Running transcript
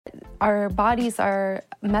our bodies are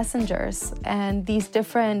messengers, and these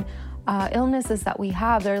different illnesses that we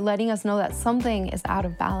have, they're letting us know that something is out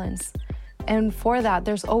of balance. And for that,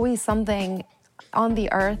 there's always something on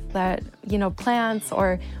the earth that, plants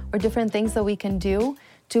or different things that we can do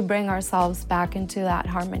to bring ourselves back into that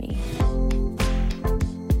harmony.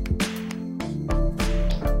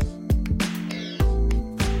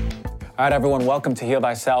 All right, everyone, welcome to Heal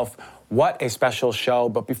Thyself. What a special show.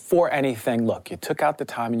 But before anything, look, you took out the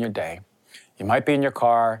time in your day. You might be in your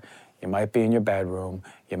car, you might be in your bedroom,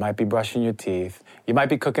 you might be brushing your teeth, you might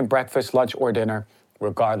be cooking breakfast, lunch, or dinner.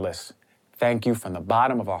 Regardless, thank you from the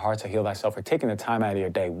bottom of our hearts at Heal Thyself for taking the time out of your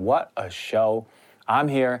day. What a show. I'm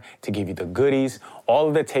here to give you the goodies, all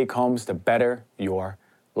of the take-homes to better your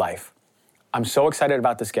life. I'm so excited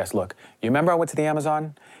about this guest. Look, you remember I went to the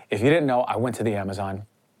Amazon? If you didn't know, I went to the Amazon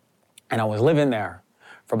and I was living there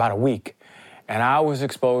for about a week. And I was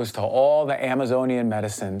exposed to all the Amazonian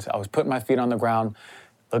medicines. I was putting my feet on the ground,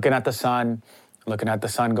 looking at the sun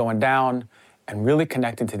going down, and really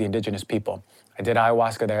connecting to the indigenous people. I did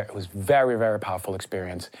ayahuasca there. It was very, very powerful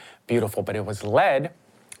experience, beautiful. But it was led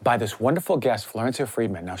by this wonderful guest, Florencia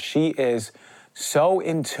Friedman. Now, she is so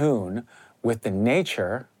in tune with the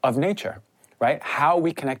nature of nature, right? How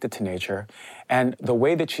we connected to nature and the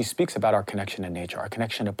way that she speaks about our connection to nature, our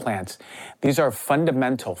connection to plants. These are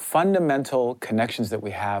fundamental connections that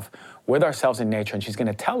we have with ourselves and nature. And she's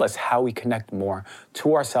gonna tell us how we connect more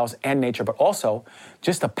to ourselves and nature, but also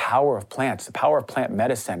just the power of plants, the power of plant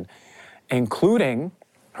medicine, including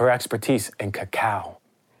her expertise in cacao.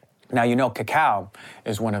 Now, you know, cacao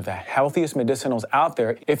is one of the healthiest medicinals out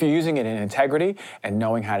there if you're using it in integrity and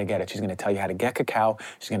knowing how to get it. She's gonna tell you how to get cacao.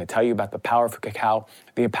 She's gonna tell you about the power of cacao,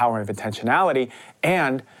 the power of intentionality,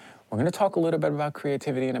 and we're gonna talk a little bit about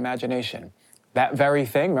creativity and imagination. That very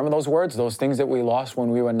thing, remember those words, those things that we lost when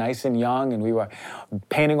we were nice and young and we were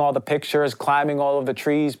painting all the pictures, climbing all of the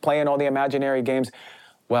trees, playing all the imaginary games.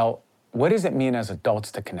 Well, what does it mean as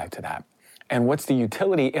adults to connect to that? And what's the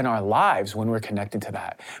utility in our lives when we're connected to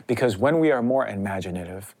that? Because when we are more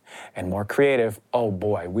imaginative and more creative, oh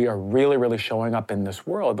boy, we are really, really showing up in this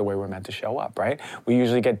world the way we're meant to show up, right? We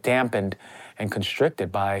usually get dampened and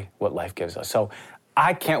constricted by what life gives us. So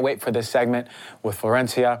I can't wait for this segment with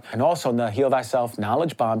Florencia. And also in the Heal Thyself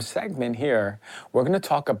Knowledge Bomb segment here, we're gonna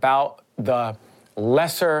talk about the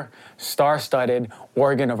lesser star-studded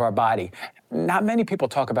organ of our body. Not many people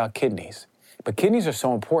talk about kidneys, but kidneys are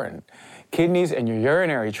so important. Kidneys and your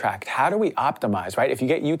urinary tract, how do we optimize, right? If you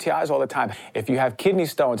get UTIs all the time, if you have kidney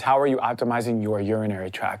stones, how are you optimizing your urinary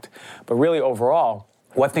tract? But really overall,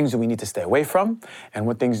 what things do we need to stay away from? And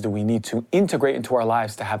what things do we need to integrate into our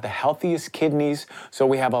lives to have the healthiest kidneys so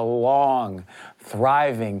we have a long,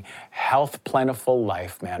 thriving, health plentiful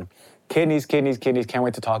life, man? Kidneys, kidneys, kidneys, can't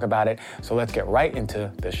wait to talk about it. So let's get right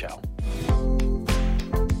into the show.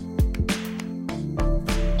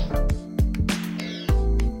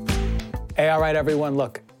 Hey, all right, everyone,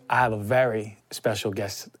 look, I have a very special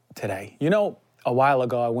guest today. You know, a while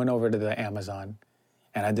ago, I went over to the Amazon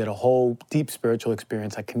and I did a whole deep spiritual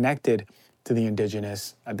experience. I connected to the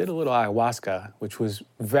indigenous. I did a little ayahuasca, which was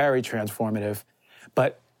very transformative.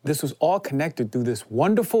 But this was all connected through this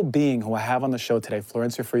wonderful being who I have on the show today,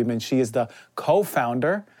 Florencia Friedman. She is the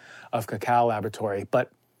co-founder of Cacao Laboratory.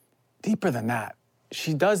 But deeper than that,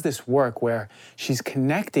 she does this work where she's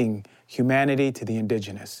connecting humanity to the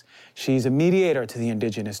indigenous. She's a mediator to the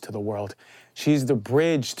indigenous to the world. She's the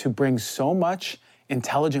bridge to bring so much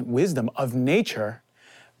intelligent wisdom of nature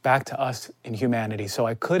back to us in humanity. So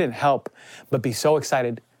I couldn't help but be so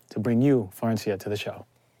excited to bring you, Florencia, to the show.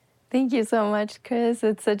 Thank you so much, Chris.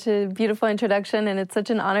 It's such a beautiful introduction, and it's such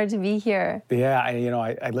an honor to be here. Yeah,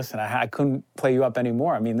 I couldn't play you up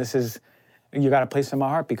anymore. I mean, you got a place in my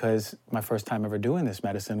heart because my first time ever doing this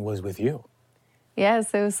medicine was with you.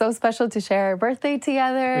 Yes, it was so special to share our birthday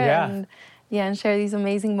together and share these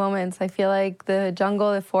amazing moments. I feel like the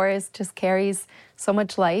jungle, the forest just carries so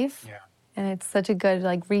much life. Yeah. And it's such a good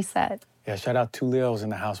reset. Yeah, shout out to Leos in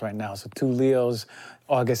the house right now. So to Leos,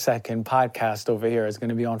 August 2nd podcast over here is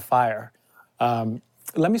gonna be on fire.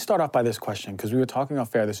 Let me start off by this question, because we were talking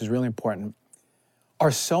off air, this is really important.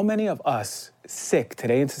 Are so many of us sick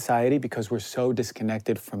today in society because we're so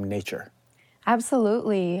disconnected from nature?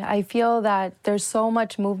 Absolutely. I feel that there's so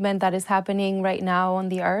much movement that is happening right now on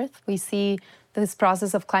the earth. We see this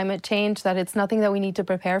process of climate change, that it's nothing that we need to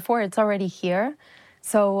prepare for. It's already here.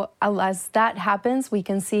 So as that happens, we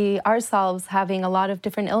can see ourselves having a lot of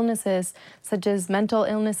different illnesses, such as mental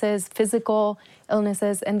illnesses, physical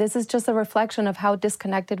illnesses. And this is just a reflection of how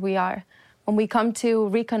disconnected we are When we come to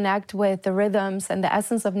reconnect with the rhythms and the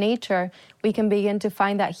essence of nature, we can begin to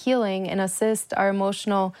find that healing and assist our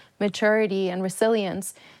emotional maturity and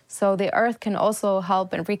resilience. So the earth can also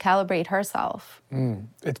help and recalibrate herself.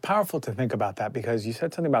 It's powerful to think about that because you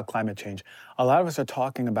said something about climate change. A lot of us are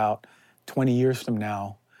talking about 20 years from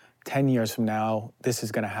now, 10 years from now, this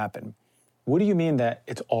is going to happen. What do you mean that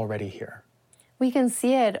it's already here? We can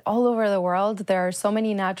see it all over the world. There are so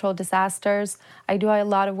many natural disasters. I do a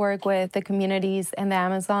lot of work with the communities in the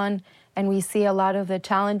Amazon, and we see a lot of the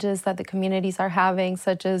challenges that the communities are having,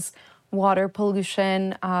 such as water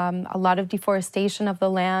pollution, a lot of deforestation of the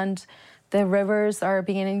land. The rivers are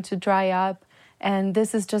beginning to dry up, and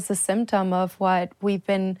this is just a symptom of what we've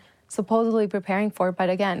been supposedly preparing for. But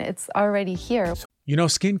again, it's already here. You know,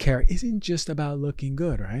 skincare isn't just about looking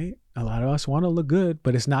good, right? A lot of us want to look good,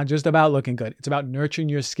 but it's not just about looking good. It's about nurturing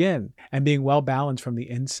your skin and being well balanced from the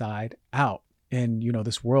inside out. And, you know,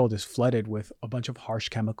 this world is flooded with a bunch of harsh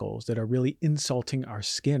chemicals that are really insulting our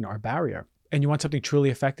skin, our barrier. And you want something truly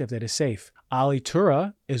effective that is safe.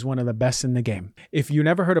 Alitura is one of the best in the game. If you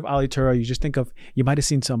never heard of Alitura, you just think of, you might have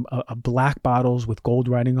seen some black bottles with gold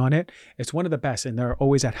writing on it. It's one of the best, and they're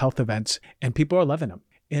always at health events, and people are loving them.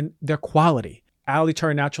 And their quality.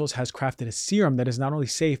 Alitura Naturals has crafted a serum that is not only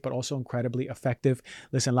safe, but also incredibly effective.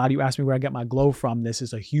 Listen, a lot of you ask me where I get my glow from. This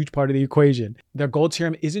is a huge part of the equation. Their gold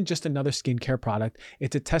serum isn't just another skincare product.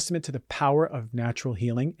 It's a testament to the power of natural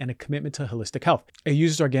healing and a commitment to holistic health. It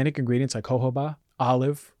uses organic ingredients like jojoba,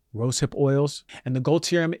 olive, rosehip oils, and the gold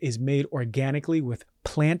serum is made organically with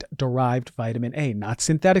plant-derived vitamin A, not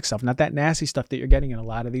synthetic stuff, not that nasty stuff that you're getting in a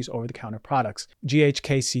lot of these over-the-counter products.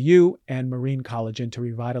 GHKCU and marine collagen to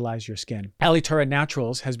revitalize your skin. Alitura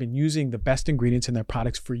Naturals has been using the best ingredients in their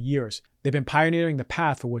products for years. They've been pioneering the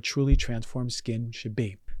path for what truly transformed skin should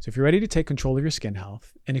be. So if you're ready to take control of your skin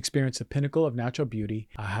health and experience the pinnacle of natural beauty,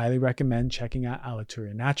 I highly recommend checking out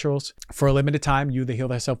Alitura Naturals. For a limited time, you, the Heal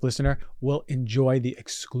Thyself listener, will enjoy the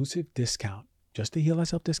exclusive discount, just the Heal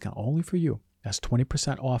Thyself discount, only for you. That's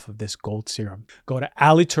 20% off of this gold serum. Go to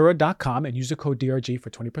alitura.com and use the code DRG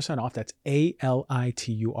for 20% off. That's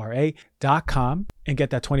ALITURA.com and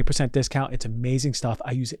get that 20% discount. It's amazing stuff.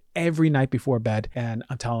 I use it every night before bed, and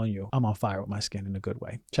I'm telling you, I'm on fire with my skin in a good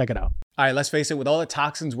way. Check it out. All right, let's face it, with all the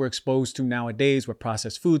toxins we're exposed to nowadays with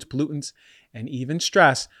processed foods, pollutants, and even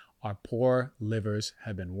stress, our poor livers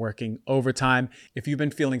have been working overtime. If you've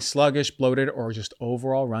been feeling sluggish, bloated, or just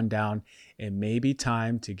overall run down, it may be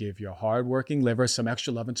time to give your hardworking liver some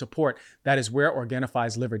extra love and support. That is where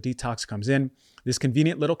Organifi's Liver Detox comes in. This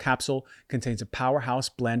convenient little capsule contains a powerhouse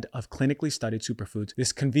blend of clinically studied superfood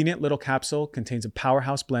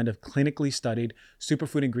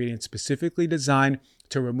ingredients specifically designed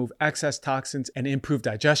to remove excess toxins and improve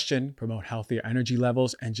digestion, promote healthier energy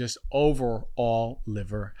levels, and just overall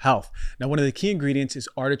liver health. Now, one of the key ingredients is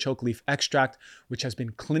artichoke leaf extract, which has been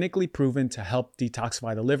clinically proven to help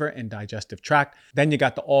detoxify the liver and digestive tract. Then you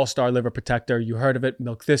got the all-star liver protector. You heard of it,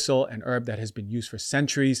 milk thistle, an herb that has been used for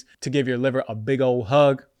centuries to give your liver a big old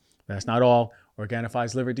hug. That's not all.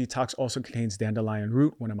 Organifi's Liver Detox also contains dandelion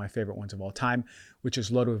root, one of my favorite ones of all time, which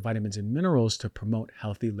is loaded with vitamins and minerals to promote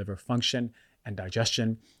healthy liver function and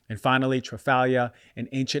digestion. And finally, Triphalia, an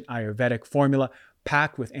ancient Ayurvedic formula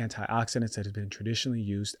packed with antioxidants that has been traditionally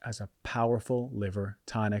used as a powerful liver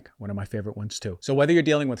tonic, one of my favorite ones too. So whether you're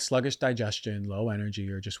dealing with sluggish digestion, low energy,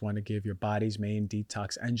 or just want to give your body's main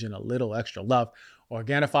detox engine a little extra love,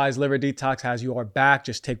 Organifi's Liver Detox has your back.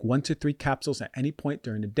 Just take 1 to 3 capsules at any point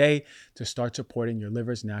during the day to start supporting your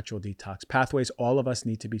liver's natural detox pathways. All of us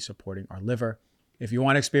need to be supporting our liver. If you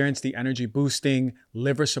want to experience the energy boosting,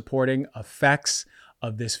 liver supporting effects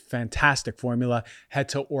of this fantastic formula, head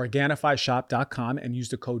to OrganifiShop.com and use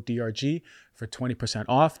the code DRG for 20%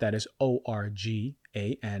 off. That is ORGANIFI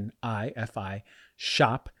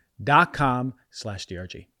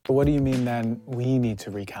shop.com/DRG. What do you mean then we need to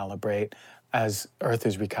recalibrate as Earth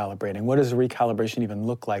is recalibrating? What does a recalibration even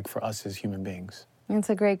look like for us as human beings? It's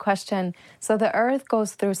a great question. So the Earth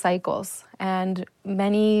goes through cycles, and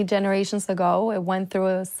many generations ago, it went through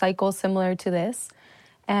a cycle similar to this.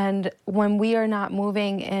 And when we are not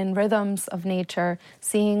moving in rhythms of nature,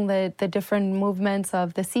 seeing the different movements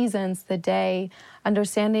of the seasons, the day,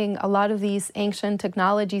 understanding a lot of these ancient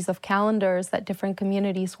technologies of calendars that different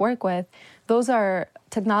communities work with, those are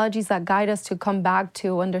technologies that guide us to come back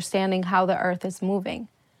to understanding how the Earth is moving.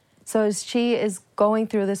 So as she is going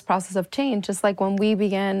through this process of change, just like when we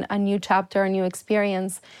begin a new chapter, a new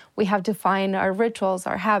experience, we have to find our rituals,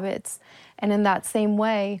 our habits. And in that same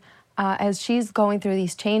way, as she's going through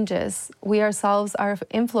these changes, we ourselves are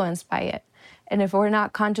influenced by it. And if we're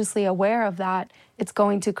not consciously aware of that, it's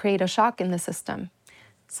going to create a shock in the system.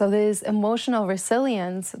 So this emotional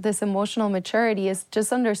resilience, this emotional maturity is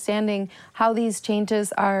just understanding how these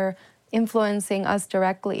changes are influencing us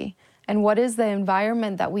directly and what is the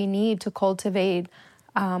environment that we need to cultivate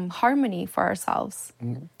harmony for ourselves.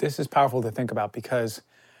 This is powerful to think about because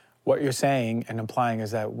what you're saying and implying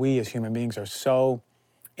is that we as human beings are so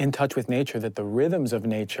in touch with nature that the rhythms of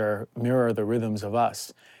nature mirror the rhythms of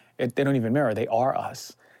us. They don't even mirror, they are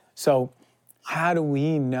us. So how do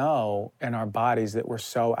we know in our bodies that we're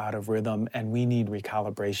so out of rhythm and we need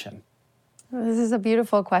recalibration? This is a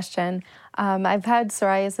beautiful question. I've had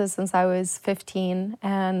psoriasis since I was 15,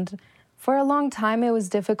 and for a long time it was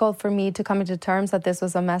difficult for me to come into terms that this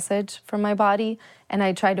was a message from my body, and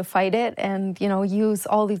I tried to fight it and use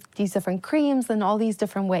all these different creams and all these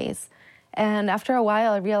different ways. And after a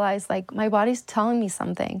while I realized my body's telling me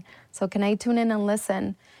something, so can I tune in and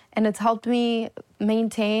listen? And it's helped me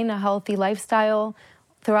maintain a healthy lifestyle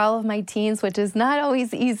through all of my teens, which is not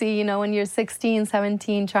always easy, when you're 16,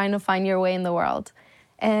 17, trying to find your way in the world.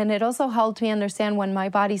 And it also helped me understand when my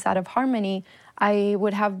body's out of harmony, I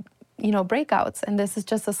would have, breakouts. And this is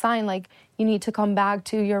just a sign you need to come back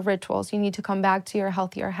to your rituals. You need to come back to your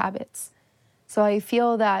healthier habits. So I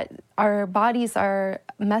feel that our bodies are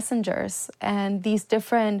messengers, and these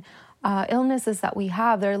different illnesses that we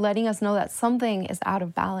have, they're letting us know that something is out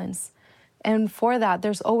of balance. And for that,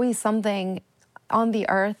 there's always something on the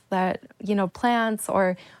earth that, plants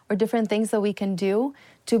or different things that we can do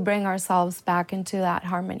to bring ourselves back into that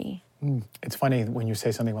harmony. It's funny when you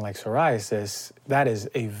say something like psoriasis, that is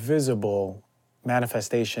a visible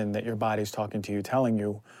manifestation that your body's talking to you, telling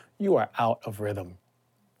you you are out of rhythm.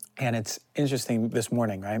 And it's interesting this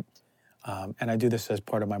morning, right? And I do this as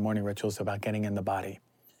part of my morning rituals about getting in the body.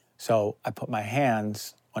 So I put my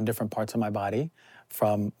hands on different parts of my body,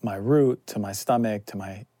 from my root to my stomach to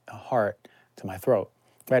my heart to my throat,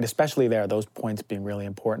 right? Especially there, those points being really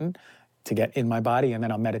important to get in my body, and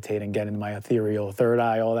then I'll meditate and get in my ethereal third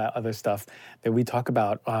eye, all that other stuff that we talk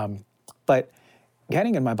about. But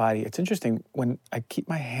getting in my body, it's interesting when I keep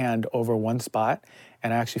my hand over one spot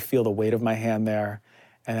and I actually feel the weight of my hand there,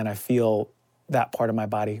 and then I feel that part of my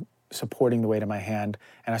body supporting the weight of my hand,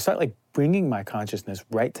 and I start bringing my consciousness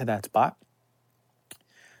right to that spot,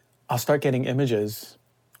 I'll start getting images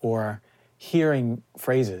or hearing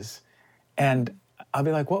phrases, and I'll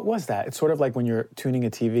be like, what was that? It's sort of like when you're tuning a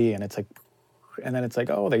TV and it's and then it's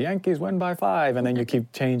oh, the Yankees win by 5, and then you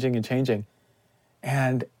keep changing and changing.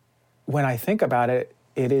 And when I think about it,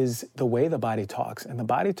 it is the way the body talks. And the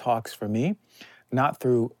body talks for me, not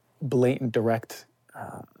through blatant, direct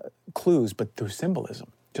clues, but through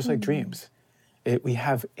symbolism, just like dreams. We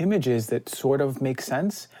have images that sort of make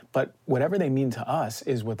sense, but whatever they mean to us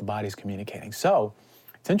is what the body's communicating. So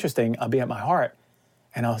it's interesting, I'll be at my heart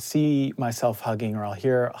and I'll see myself hugging, or I'll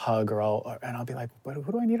hear a hug, and I'll be like, but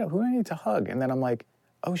who do I need to hug? And then I'm like,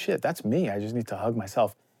 oh shit, that's me. I just need to hug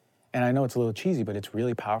myself. And I know it's a little cheesy, but it's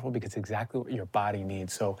really powerful because it's exactly what your body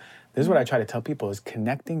needs. So this is what I try to tell people, is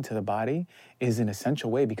connecting to the body is an essential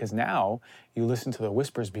way, because now you listen to the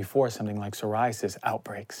whispers before something like psoriasis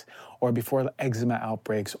outbreaks, or before the eczema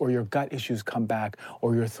outbreaks, or your gut issues come back,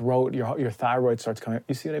 or your throat, your thyroid starts coming.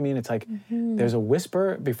 You see what I mean? It's there's a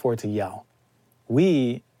whisper before it's a yell.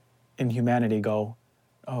 We in humanity go,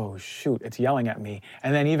 oh shoot, it's yelling at me.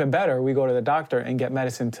 And then even better, we go to the doctor and get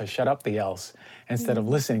medicine to shut up the yells instead of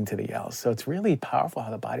listening to the yells. So it's really powerful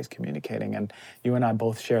how the body's communicating. And you and I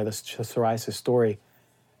both share this psoriasis story.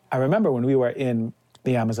 I remember when we were in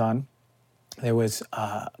the Amazon, there was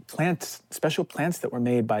special plants that were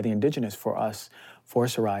made by the indigenous for us for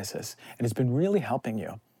psoriasis. And it's been really helping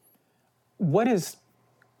you.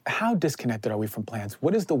 How disconnected are we from plants?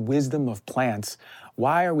 What is the wisdom of plants?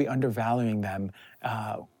 Why are we undervaluing them?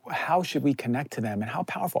 How should we connect to them? And how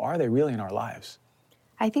powerful are they really in our lives?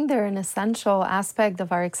 I think they're an essential aspect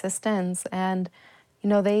of our existence. And,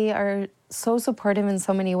 they are so supportive in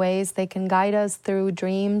so many ways. They can guide us through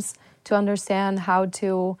dreams to understand how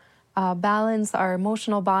to balance our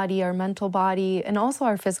emotional body, our mental body, and also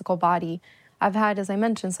our physical body. I've had, as I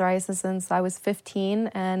mentioned, psoriasis since I was 15.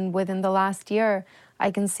 And within the last year, I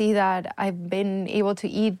can see that I've been able to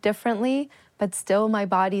eat differently, but still my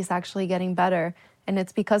body's actually getting better. And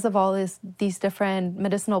it's because of all these different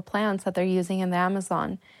medicinal plants that they're using in the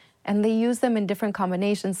Amazon. And they use them in different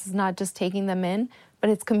combinations. It's not just taking them in, but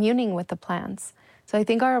it's communing with the plants. So I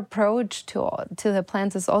think our approach to the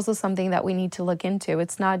plants is also something that we need to look into.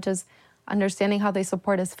 It's not just understanding how they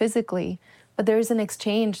support us physically, but there is an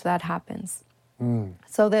exchange that happens.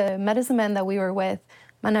 So the medicine man that we were with,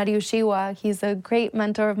 Manari Ushiwa, he's a great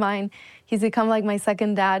mentor of mine. He's become like my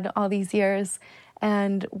second dad all these years.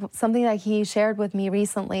 And something that he shared with me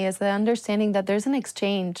recently is the understanding that there's an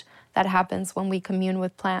exchange that happens when we commune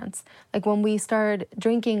with plants. Like when we start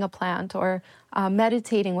drinking a plant or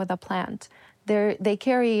meditating with a plant, they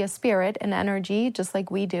carry a spirit and energy just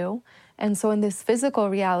like we do. And so in this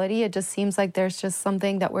physical reality, it just seems like there's just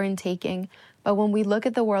something that we're intaking. But when we look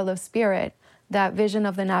at the world of spirit, that vision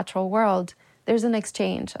of the natural world, there's an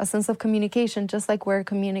exchange, a sense of communication, just like we're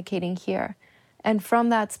communicating here. And from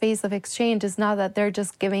that space of exchange, it's not that they're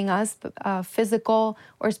just giving us physical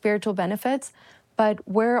or spiritual benefits, but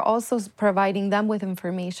we're also providing them with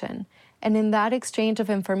information. And in that exchange of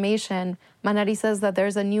information, Manari says that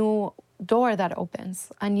there's a new door that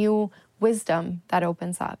opens, a new wisdom that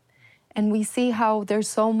opens up. And we see how there's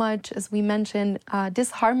so much, as we mentioned,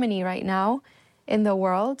 disharmony right now in the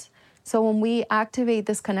world. So when we activate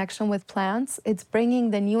this connection with plants, it's bringing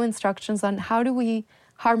the new instructions on how do we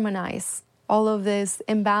harmonize all of this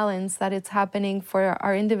imbalance that it's happening for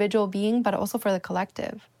our individual being, but also for the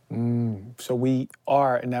collective. So we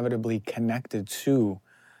are inevitably connected to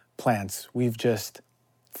plants. We've just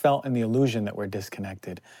felt in the illusion that we're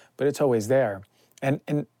disconnected, but it's always there. And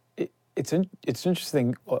it's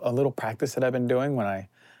interesting, a little practice that I've been doing when I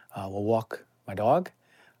will walk my dog.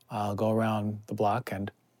 I'll go around the block,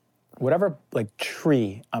 and whatever like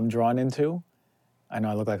tree I'm drawn into, I know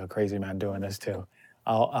I look like a crazy man doing this too.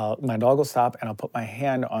 My dog will stop, and I'll put my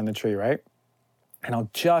hand on the tree, right? And I'll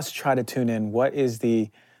just try to tune in. What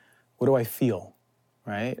do I feel,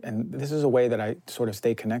 right? And this is a way that I sort of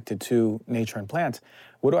stay connected to nature and plants.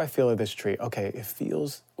 What do I feel of this tree? Okay, it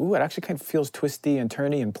actually kind of feels twisty and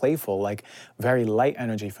turny and playful, like very light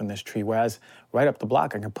energy from this tree. Whereas right up the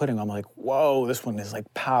block, I can put in, I'm like, whoa, this one is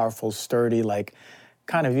like powerful, sturdy, like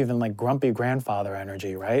kind of even like grumpy grandfather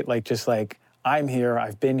energy, right? Like just like, I'm here,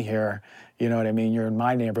 I've been here, you know what I mean? You're in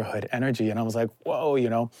my neighborhood energy. And I was like, whoa, you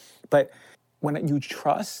know? But when you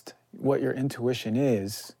trust what your intuition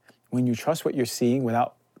is, when you trust what you're seeing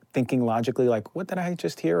without thinking logically, like, what did I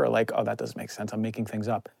just hear? Or like, oh, that doesn't make sense, I'm making things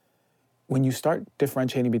up. When you start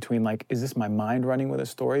differentiating between like, is this my mind running with a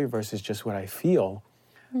story versus just what I feel?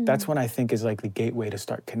 That's when I think is like the gateway to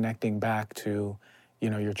start connecting back to, you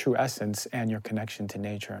know, your true essence and your connection to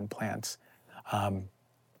nature and plants.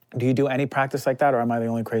 Do you do any practice like that, or am I the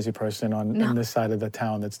only crazy person on this side of the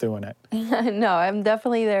town that's doing it? No, I'm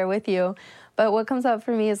definitely there with you. But what comes up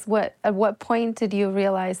for me is at what point did you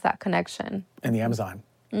realize that connection? In the Amazon.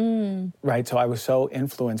 Right, so I was so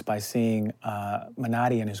influenced by seeing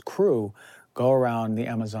Manari and his crew go around the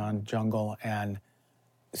Amazon jungle and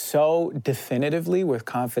so definitively with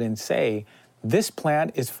confidence say, this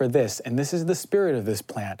plant is for this, and this is the spirit of this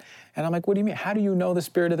plant. And I'm like, what do you mean? How do you know the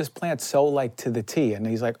spirit of this plant so like to the T? And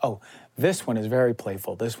he's like, oh, this one is very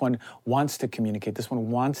playful. This one wants to communicate. This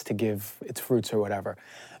one wants to give its fruits or whatever.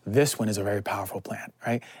 This one is a very powerful plant,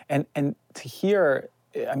 right? And to hear,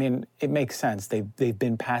 I mean, it makes sense. They've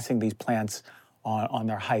been passing these plants on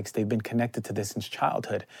their hikes. They've been connected to this since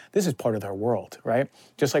childhood. This is part of their world, right?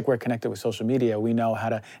 Just like we're connected with social media, we know how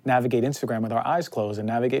to navigate Instagram with our eyes closed and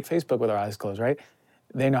navigate Facebook with our eyes closed, right?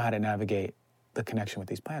 They know how to navigate the connection with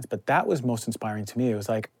these plants. But that was most inspiring to me. It was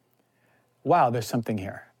like, wow, there's something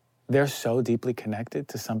here. They're so deeply connected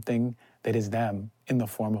to something that is them in the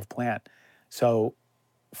form of plant. So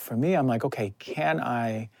for me, I'm like, okay, can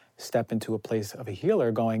I step into a place of a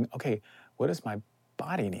healer going, okay, what does my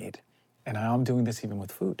body need? And I'm doing this even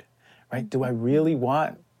with food, right? Do I really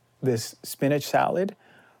want this spinach salad,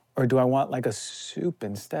 or do I want like a soup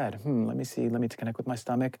instead? Let me see, let me connect with my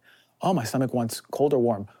stomach. Oh, my stomach wants cold or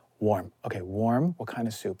warm? Warm. Okay, warm, what kind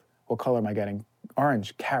of soup? What color am I getting?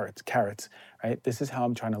 Orange, carrots, right? This is how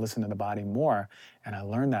I'm trying to listen to the body more. And I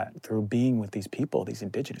learned that through being with these people, these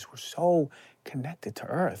indigenous. We're so connected to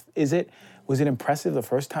Earth. Was it impressive the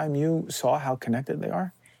first time you saw how connected they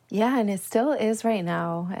are? Yeah, and it still is right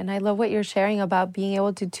now. And I love what you're sharing about being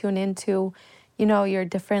able to tune into, you know, your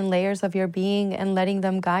different layers of your being and letting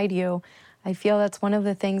them guide you. I feel that's one of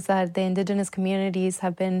the things that the indigenous communities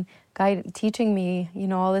have been teaching me, you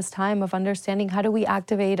know, all this time, of understanding how do we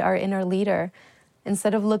activate our inner leader.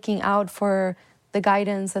 Instead of looking out for the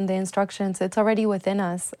guidance and the instructions, it's already within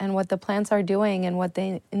us. And what the plants are doing and what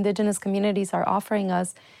the indigenous communities are offering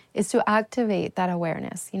us is to activate that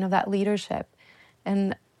awareness, you know, that leadership.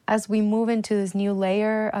 And as we move into this new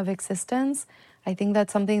layer of existence, I think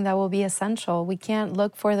that's something that will be essential. We can't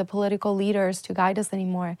look for the political leaders to guide us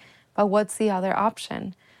anymore, but what's the other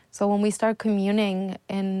option? So when we start communing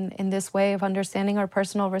in this way of understanding our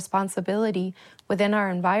personal responsibility within our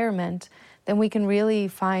environment, then we can really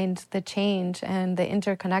find the change and the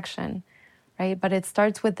interconnection, right? But it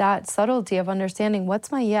starts with that subtlety of understanding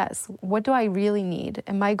what's my yes? What do I really need?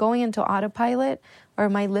 Am I going into autopilot or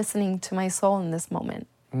am I listening to my soul in this moment?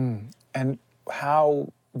 And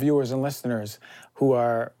how viewers and listeners who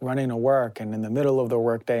are running to work and in the middle of their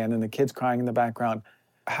workday and then the kids crying in the background,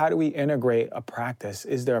 how do we integrate a practice?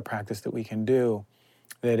 Is there a practice that we can do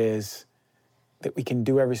that we can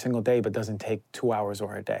do every single day but doesn't take 2 hours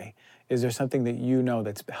or a day? Is there something that you know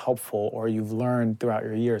that's helpful or you've learned throughout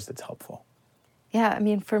your years that's helpful? Yeah, I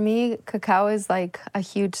mean, for me, cacao is like a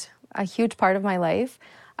huge part of my life.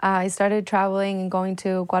 I started traveling and going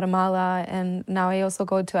to Guatemala, and now I also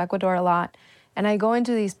go to Ecuador a lot. And I go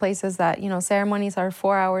into these places that, ceremonies are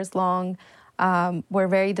 4 hours long.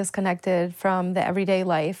 We're very disconnected from the everyday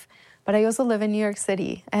life. But I also live in New York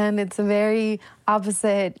City, and it's a very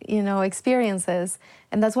opposite, experiences.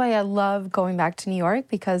 And that's why I love going back to New York,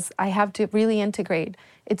 because I have to really integrate.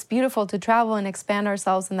 It's beautiful to travel and expand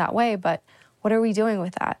ourselves in that way, but what are we doing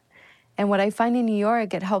with that? And what I find in New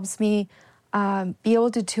York, it helps me be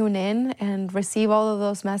able to tune in and receive all of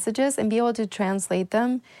those messages and be able to translate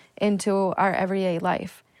them into our everyday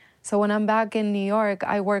life. So when I'm back in New York,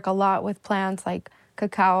 I work a lot with plants like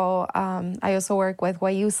cacao. I also work with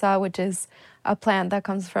guayusa, which is a plant that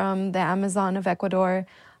comes from the Amazon of Ecuador.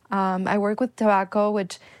 I work with tobacco,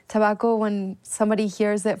 when somebody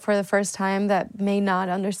hears it for the first time that may not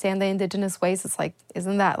understand the indigenous ways, it's like,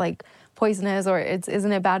 isn't that like poisonous, or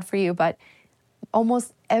isn't it bad for you? But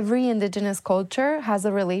almost every indigenous culture has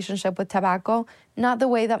a relationship with tobacco, not the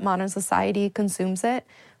way that modern society consumes it,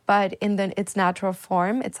 but in its natural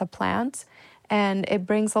form. It's a plant, and it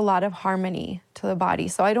brings a lot of harmony to the body.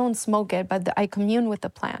 So I don't smoke it, but I commune with the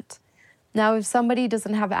plant. Now, if somebody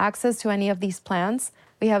doesn't have access to any of these plants,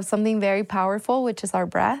 we have something very powerful, which is our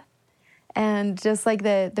breath. And just like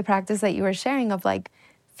the practice that you were sharing of like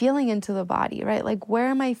feeling into the body, right? Like, where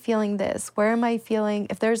am I feeling this? Where am I feeling,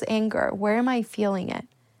 if there's anger, where am I feeling it?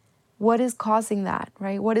 What is causing that,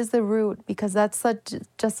 right? What is the root? Because that's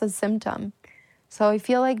just a symptom. So I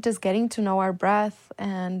feel like just getting to know our breath,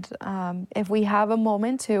 and if we have a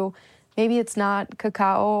moment to, maybe it's not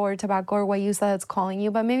cacao or tobacco or guayusa that's calling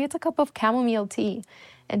you, but maybe it's a cup of chamomile tea,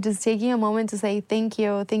 and just taking a moment to say, thank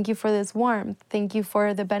you for this warmth. Thank you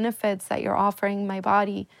for the benefits that you're offering my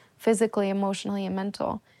body, physically, emotionally, and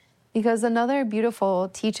mental. Because another beautiful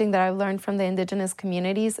teaching that I've learned from the indigenous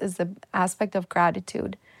communities is the aspect of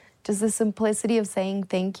gratitude. Just the simplicity of saying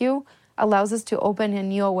thank you allows us to open a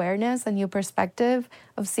new awareness, a new perspective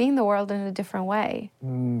of seeing the world in a different way.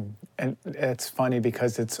 And it's funny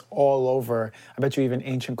because it's all over. I bet you even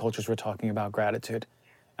ancient cultures were talking about gratitude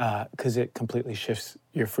because it completely shifts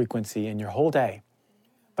your frequency in your whole day.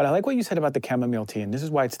 But I like what you said about the chamomile tea, and this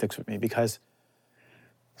is why it sticks with me, because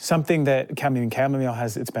something that chamomile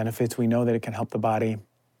has its benefits. We know that it can help the body,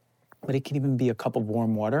 but it can even be a cup of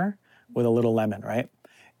warm water with a little lemon, right?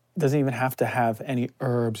 It doesn't even have to have any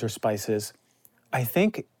herbs or spices. I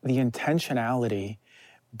think the intentionality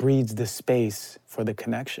breeds the space for the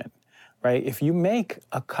connection, right? If you make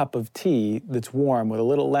a cup of tea that's warm with a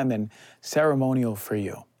little lemon, ceremonial for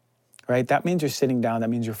you, right? That means you're sitting down. That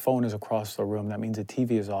means your phone is across the room. That means the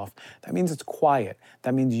TV is off. That means it's quiet.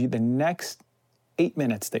 That means the next 8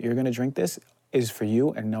 minutes that you're going to drink this is for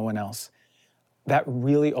you and no one else. That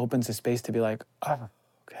really opens the space to be like, oh,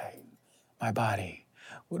 okay, my body.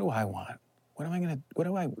 What do I want?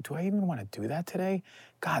 Do I even want to do that today?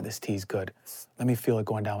 God, this tea's good. Let me feel it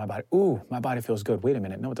going down my body. Ooh, my body feels good. Wait a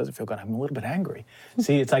minute. No, it doesn't feel good. I'm a little bit angry.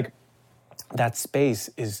 See, it's like that space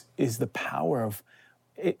is the power of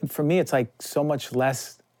it. For me, it's like so much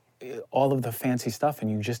less all of the fancy stuff, and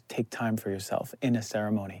you just take time for yourself in a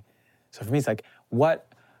ceremony. So for me, it's like, what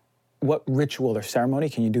ritual or ceremony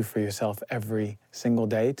can you do for yourself every single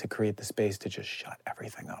day to create the space to just shut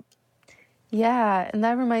everything up? Yeah, and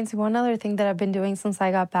that reminds me, one other thing that I've been doing since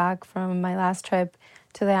I got back from my last trip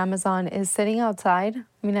to the Amazon is sitting outside.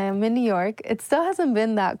 I mean, I'm in New York. It still hasn't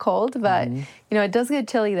been that cold, but it does get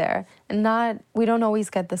chilly there. And we don't always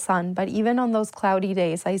get the sun, but even on those cloudy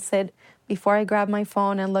days, I sit before I grab my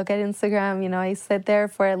phone and look at Instagram, I sit there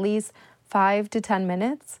for at least 5 to 10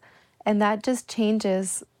 minutes. And that just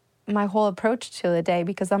changes my whole approach to the day,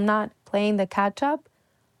 because I'm not playing the catch up,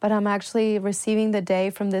 but I'm actually receiving the day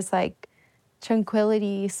from this like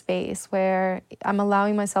tranquility space where I'm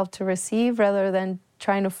allowing myself to receive rather than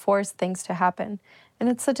trying to force things to happen. And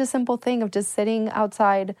it's such a simple thing of just sitting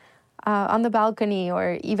outside on the balcony,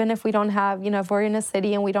 or even if we don't have, if we're in a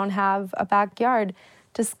city and we don't have a backyard,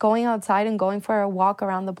 just going outside and going for a walk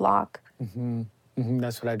around the block.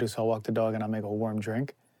 That's what I do. So I'll walk the dog and I'll make a warm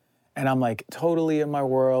drink. And I'm like totally in my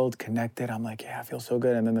world, connected. I'm like, yeah, I feel so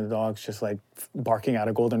good. And then the dog's just like barking at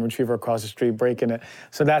a golden retriever across the street, breaking it.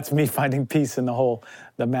 So that's me finding peace in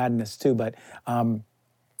the madness too. But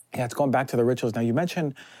yeah, it's going back to the rituals. Now, you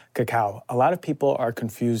mentioned cacao. A lot of people are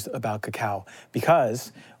confused about cacao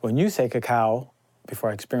because when you say cacao, before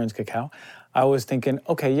I experienced cacao, I was thinking,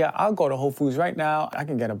 okay, yeah, I'll go to Whole Foods right now. I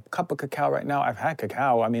can get a cup of cacao right now. I've had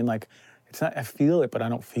cacao. I mean, like, it's not, I feel it, but I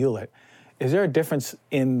don't feel it. Is there a difference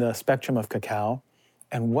in the spectrum of cacao?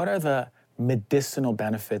 And what are the medicinal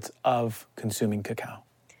benefits of consuming cacao?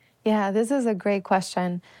 Yeah, this is a great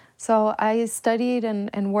question. So I studied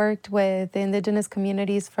and worked with the indigenous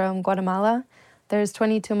communities from Guatemala. There's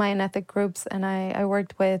 22 Mayan ethnic groups, and I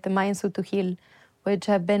worked with the Mayan Sutujil, which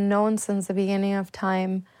have been known since the beginning of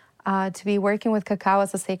time to be working with cacao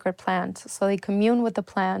as a sacred plant. So they commune with the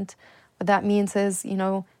plant. What that means is,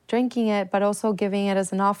 drinking it, but also giving it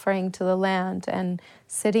as an offering to the land and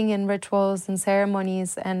sitting in rituals and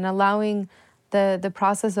ceremonies and allowing the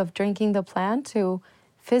process of drinking the plant to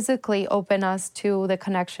physically open us to the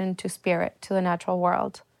connection to spirit, to the natural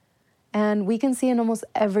world. And we can see in almost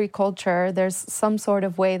every culture, there's some sort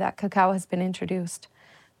of way that cacao has been introduced.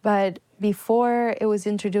 But before it was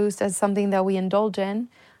introduced as something that we indulge in,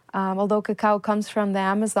 although cacao comes from the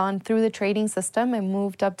Amazon through the trading system and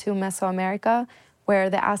moved up to Mesoamerica,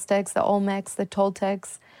 where the Aztecs, the Olmecs, the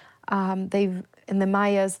Toltecs, and the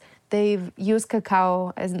Mayas, they've used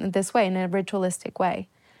cacao in this way, in a ritualistic way.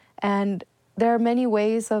 And there are many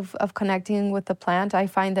ways of connecting with the plant. I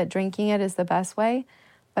find that drinking it is the best way.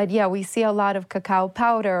 But yeah, we see a lot of cacao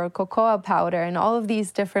powder or cocoa powder and all of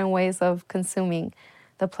these different ways of consuming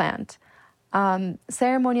the plant.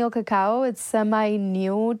 Ceremonial cacao, it's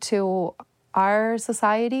semi-new to our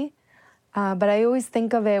society. But I always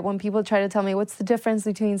think of it when people try to tell me what's the difference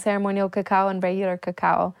between ceremonial cacao and regular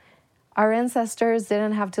cacao. Our ancestors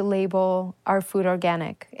didn't have to label our food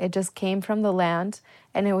organic. It just came from the land,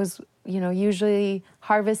 and it was, usually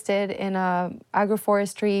harvested in a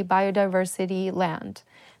agroforestry, biodiversity land,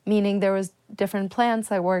 meaning there was different plants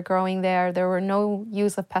that were growing there. There were no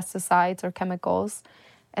use of pesticides or chemicals,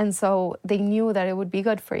 and so they knew that it would be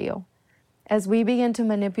good for you. As we begin to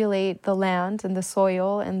manipulate the land and the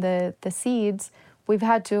soil and the seeds, we've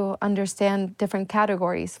had to understand different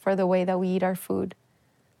categories for the way that we eat our food.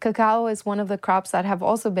 Cacao is one of the crops that have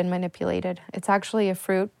also been manipulated. It's actually a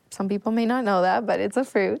fruit. Some people may not know that, but it's a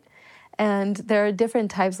fruit. And there are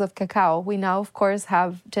different types of cacao. We now, of course,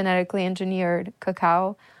 have genetically engineered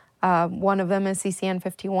cacao. One of them is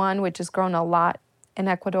CCN51, which is grown a lot in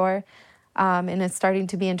Ecuador, and it's starting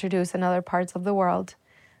to be introduced in other parts of the world.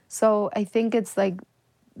 So I think it's like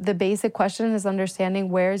the basic question is understanding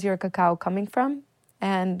where is your cacao coming from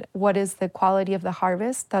and what is the quality of the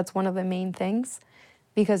harvest. That's one of the main things.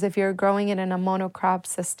 Because if you're growing it in a monocrop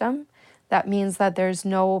system, that means that there's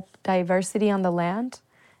no diversity on the land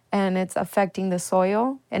and it's affecting the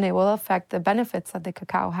soil and it will affect the benefits that the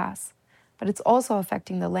cacao has. But it's also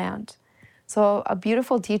affecting the land. So a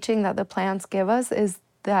beautiful teaching that the plants give us is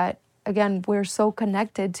that, again, we're so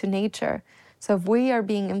connected to nature. So if we are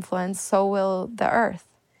being influenced, so will the earth.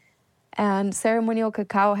 And ceremonial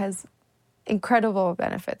cacao has incredible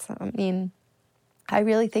benefits. I mean, I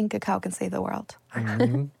really think cacao can save the world.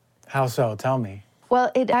 Mm-hmm. How so? Tell me.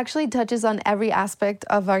 Well, it actually touches on every aspect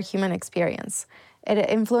of our human experience. It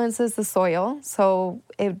influences the soil, so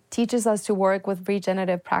it teaches us to work with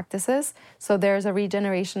regenerative practices. So there's a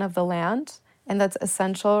regeneration of the land, and that's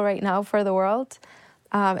essential right now for the world.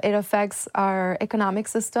 It affects our economic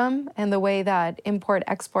system and the way that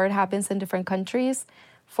import-export happens in different countries.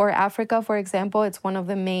 For Africa, for example, it's one of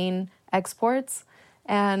the main exports.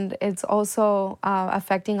 And it's also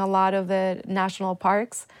affecting a lot of the national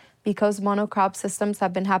parks because monocrop systems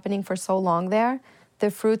have been happening for so long there.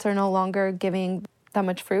 The fruits are no longer giving that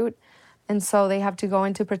much fruit. And so they have to go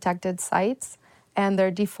into protected sites and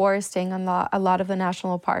they're deforesting a lot of the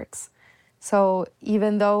national parks. So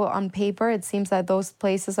even though on paper it seems that those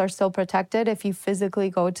places are still protected, if you physically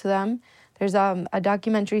go to them, there's a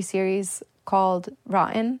documentary series called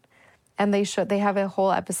Rotten, and they have a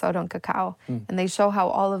whole episode on cacao, and they show how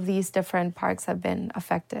all of these different parks have been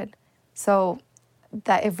affected. So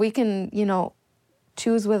that if we can,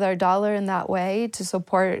 choose with our dollar in that way to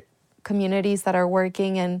support communities that are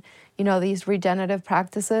working in, these regenerative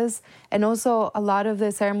practices, and also a lot of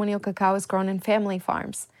the ceremonial cacao is grown in family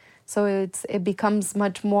farms. So it becomes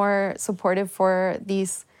much more supportive for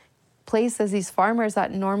these places, these farmers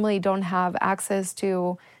that normally don't have access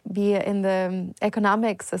to be in the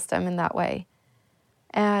economic system in that way.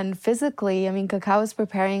 And physically, cacao is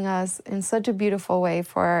preparing us in such a beautiful way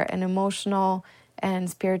for an emotional and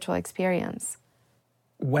spiritual experience.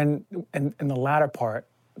 when in the latter part,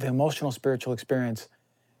 the emotional spiritual experience,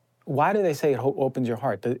 why do they say it opens your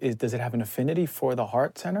heart? Does it have an affinity for the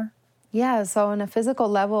heart center? Yeah, so on a physical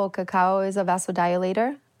level, cacao is a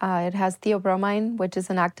vasodilator. It has theobromine, which is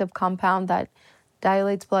an active compound that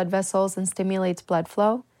dilates blood vessels and stimulates blood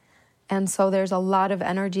flow. And so there's a lot of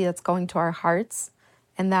energy that's going to our hearts.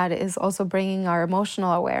 And that is also bringing our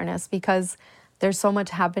emotional awareness, because there's so much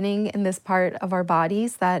happening in this part of our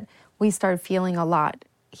bodies that we start feeling a lot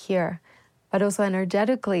here. But also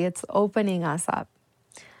energetically, it's opening us up.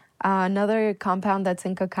 Another compound that's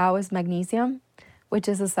in cacao is magnesium, which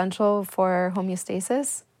is essential for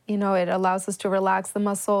homeostasis. You know, it allows us to relax the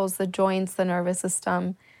muscles, the joints, the nervous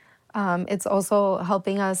system. It's also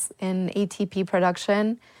helping us in ATP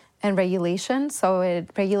production and regulation. So it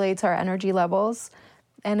regulates our energy levels,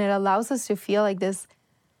 and it allows us to feel like this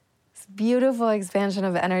beautiful expansion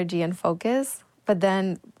of energy and focus. But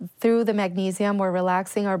then through the magnesium, we're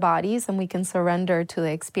relaxing our bodies and we can surrender to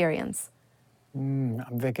the experience.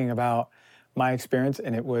 I'm thinking about my experience,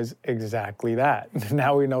 and it was exactly that.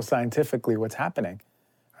 Now we know scientifically what's happening,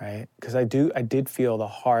 right? Because I did feel the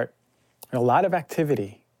heart, a lot of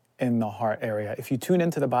activity in the heart area. If you tune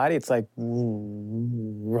into the body, it's like,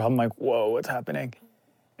 I'm like, whoa, what's happening?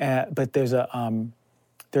 But there's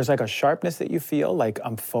like a sharpness that you feel, like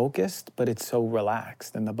I'm focused, but it's so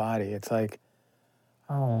relaxed in the body. It's like,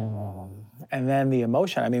 oh. And then the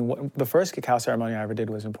emotion. I mean, the first cacao ceremony I ever did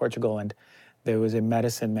was in Portugal, and there was a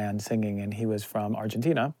medicine man singing, and he was from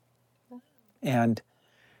Argentina. And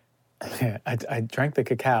I drank the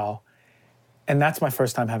cacao, and that's my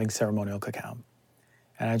first time having ceremonial cacao.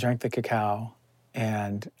 And I drank the cacao,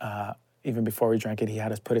 and even before we drank it, he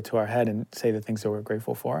had us put it to our head and say the things that we're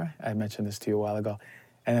grateful for. I mentioned this to you a while ago.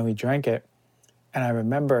 And then we drank it, and I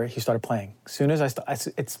remember he started playing. As soon as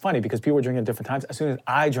it's funny because people were drinking at different times. As soon as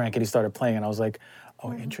I drank it, he started playing, and I was like,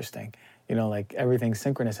 oh, interesting. You know, like everything's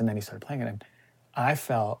synchronous, and then he started playing it. And I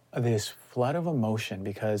felt this flood of emotion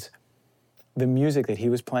because the music that he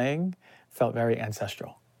was playing felt very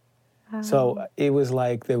ancestral. So it was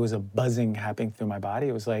like there was a buzzing happening through my body.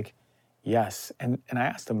 It was like, yes. And I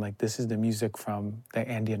asked him, like, this is the music from the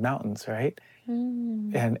Andean mountains, right?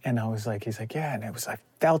 And I was like, he's like, yeah. And it was, I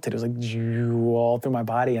felt it. It was like all through my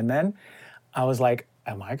body. And then I was like,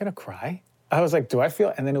 am I going to cry? I was like, do I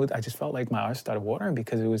feel? And then I just felt like my eyes started watering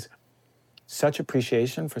because it was such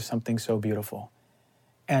appreciation for something so beautiful.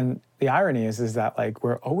 And the irony is that, like,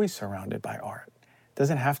 we're always surrounded by art. It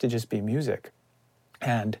doesn't have to just be music.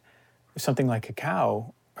 And something like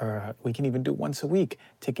cacao, or we can even do once a week,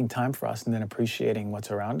 taking time for us and then appreciating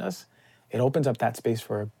what's around us, it opens up that space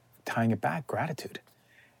for tying it back, gratitude.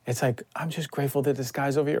 It's like, I'm just grateful that this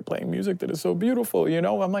guy's over here playing music that is so beautiful, you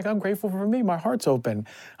know? I'm like, I'm grateful for me, my heart's open.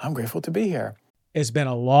 I'm grateful to be here. It's been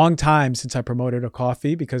a long time since I promoted a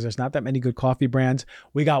coffee because there's not that many good coffee brands.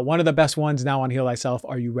 We got one of the best ones now on Heal Thyself.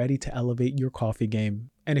 Are you ready to elevate your coffee game?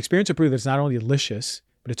 And experience a brew that's not only delicious,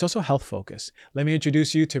 but it's also health focused. Let me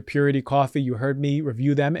introduce you to Purity Coffee. You heard me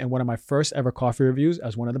review them in one of my first ever coffee reviews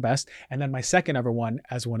as one of the best, and then my second ever one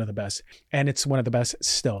as one of the best. And it's one of the best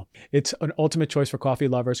still. It's an ultimate choice for coffee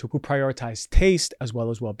lovers who prioritize taste as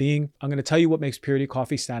well as well-being. I'm gonna tell you what makes Purity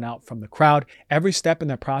Coffee stand out from the crowd. Every step in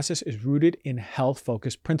their process is rooted in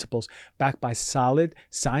health-focused principles backed by solid,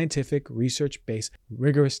 scientific, research-based,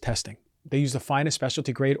 rigorous testing. They use the finest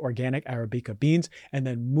specialty grade organic Arabica beans and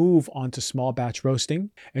then move on to small batch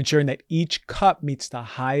roasting, ensuring that each cup meets the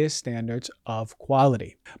highest standards of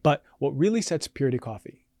quality. But what really sets Purity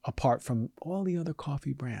Coffee apart from all the other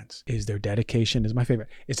coffee brands is their dedication, is my favorite.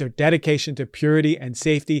 It's their dedication to purity and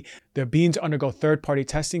safety. Their beans undergo third-party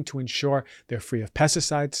testing to ensure they're free of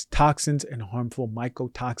pesticides, toxins, and harmful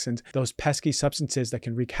mycotoxins, those pesky substances that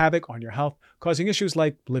can wreak havoc on your health, causing issues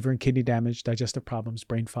like liver and kidney damage, digestive problems,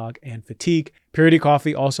 brain fog, and fatigue. Purity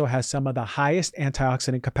Coffee also has some of the highest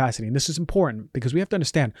antioxidant capacity. And this is important because we have to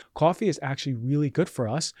understand coffee is actually really good for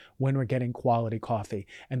us when we're getting quality coffee.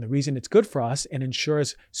 And the reason it's good for us and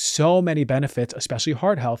ensures so many benefits, especially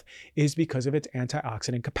heart health, is because of its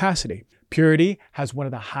antioxidant capacity. Purity has one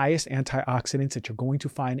of the highest antioxidants that you're going to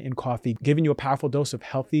find in coffee, giving you a powerful dose of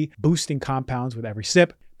healthy, boosting compounds with every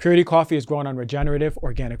sip. Purity Coffee is grown on regenerative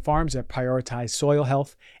organic farms that prioritize soil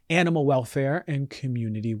health, animal welfare, and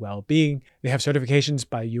community well-being. They have certifications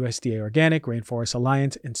by USDA Organic, Rainforest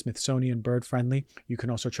Alliance, and Smithsonian Bird Friendly. You can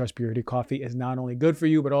also trust Purity Coffee is not only good for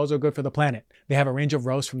you, but also good for the planet. They have a range of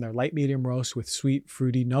roasts, from their light medium roast with sweet,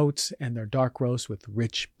 fruity notes and their dark roast with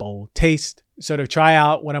rich, bold taste. So to try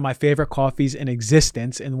out one of my favorite coffees in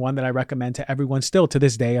existence, and one that I recommend to everyone still to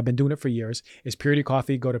this day, I've been doing it for years, is Purity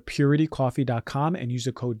Coffee. Go to puritycoffee.com and use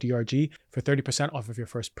the code DRG for 30% off of your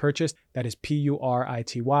first purchase. That is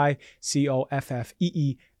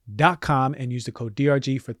PURITYCOFFEE.com and use the code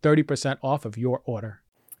DRG for 30% off of your order.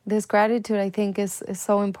 This gratitude, I think, is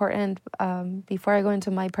so important. Before I go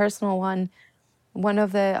into my personal one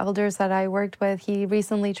of the elders that I worked with, he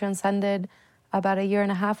recently transcended about a year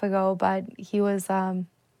and a half ago, but he was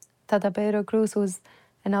Tata Pedro Cruz, who's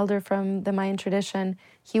an elder from the Mayan tradition.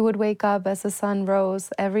 He would wake up as the sun rose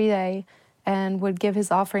every day and would give his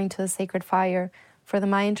offering to the sacred fire. For the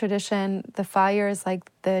Mayan tradition, the fire is like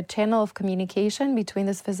the channel of communication between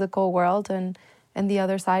this physical world and the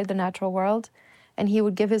other side, the natural world. And he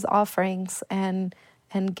would give his offerings and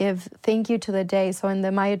give thank you to the day. So in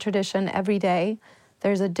the Maya tradition, every day,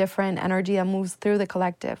 there's a different energy that moves through the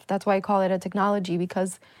collective. That's why I call it a technology,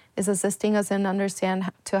 because it's assisting us in understand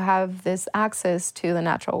to have this access to the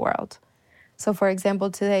natural world. So for example,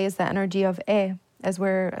 today is the energy of E, as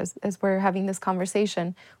we're having this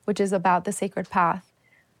conversation, which is about the sacred path.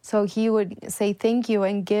 So he would say thank you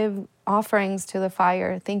and give offerings to the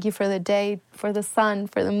fire. Thank you for the day, for the sun,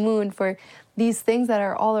 for the moon, for these things that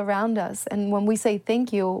are all around us. And when we say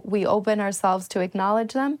thank you, we open ourselves to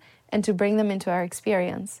acknowledge them and to bring them into our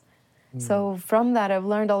experience. So from that, I've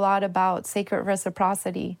learned a lot about sacred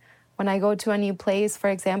reciprocity. When I go to a new place, for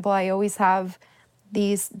example, I always have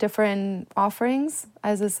these different offerings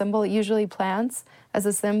as a symbol, usually plants, as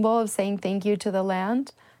a symbol of saying thank you to the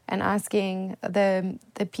land and asking the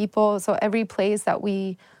people. So every place that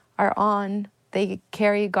we are on, they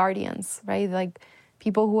carry guardians, right? Like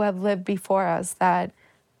people who have lived before us that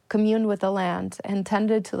communed with the land and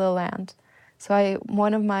tended to the land. So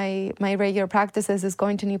one of my regular practices is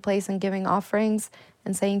going to a new place and giving offerings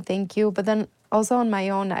and saying thank you. But then also on my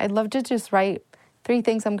own, I'd love to just write 3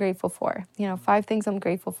 things I'm grateful for, 5 things I'm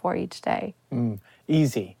grateful for each day.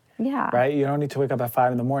 Easy. Yeah. Right? You don't need to wake up at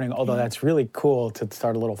 5 in the morning, although that's really cool to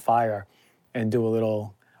start a little fire and do a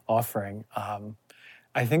little offering.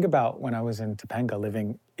 I think about when I was in Topanga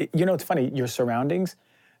living, it's funny, your surroundings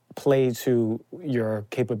play to your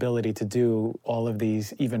capability to do all of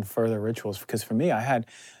these even further rituals. Because for me, I had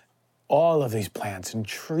all of these plants and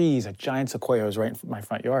trees, a giant sequoia was right in my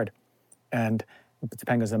front yard. And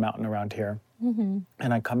Topanga's a mountain around here. Mm-hmm.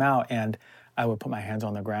 And I'd come out and I would put my hands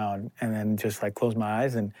on the ground and then just like close my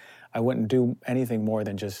eyes, and I wouldn't do anything more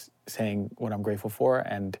than just saying what I'm grateful for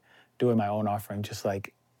and doing my own offering, just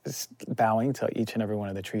like bowing to each and every one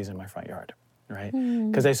of the trees in my front yard, right?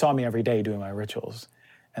 Because they saw me every day doing my rituals,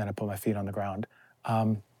 and I put my feet on the ground.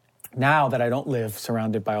 Now that I don't live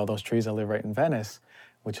surrounded by all those trees, I live right in Venice,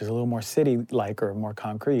 which is a little more city-like or more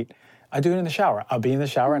concrete. I do it in the shower. I'll be in the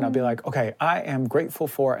shower and I'll be like, okay, I am grateful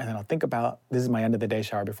for, and then I'll think about, this is my end of the day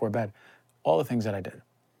shower before bed, all the things that I did,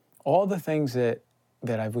 all the things that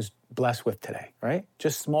I was blessed with today, right?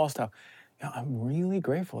 Just small stuff. I'm really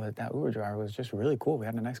grateful that Uber driver was just really cool. We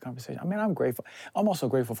had a nice conversation. I mean, I'm grateful. I'm also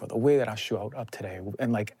grateful for the way that I showed up today,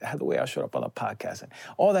 and like the way I showed up on the podcast and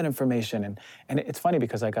all that information. And it's funny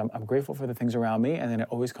because like I'm grateful for the things around me, and then it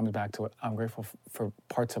always comes back to it. I'm grateful for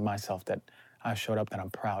parts of myself that I showed up that I'm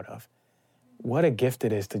proud of. What a gift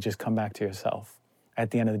it is to just come back to yourself at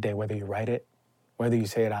the end of the day, whether you write it, whether you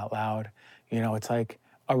say it out loud. It's like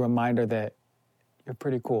a reminder that you're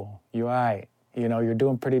pretty cool. You're all right. You're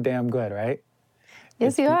doing pretty damn good, right?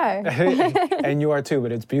 Yes, you are. And you are too,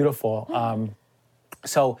 but it's beautiful.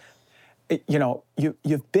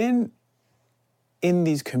 You've been in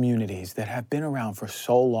these communities that have been around for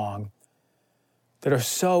so long, that are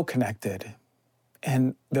so connected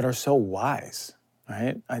and that are so wise,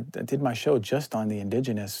 right? I did my show just on the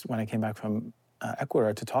indigenous when I came back from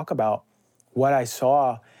Ecuador to talk about what I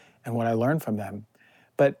saw and what I learned from them.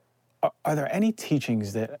 But are there any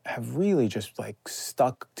teachings that have really just like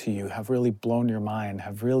stuck to you, have really blown your mind,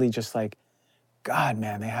 have really just like, God,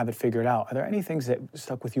 man, they have it figured out? Are there any things that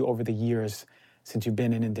stuck with you over the years since you've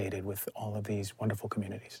been inundated with all of these wonderful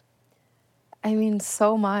communities? I mean,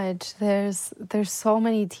 so much. There's so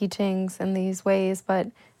many teachings in these ways, but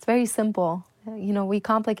it's very simple. We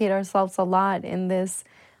complicate ourselves a lot in this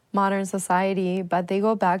modern society, but they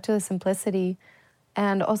go back to the simplicity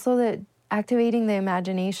and also the activating the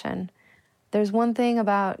imagination. There's one thing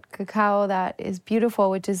about cacao that is beautiful,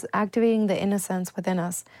 which is activating the innocence within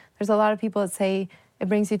us. There's a lot of people that say it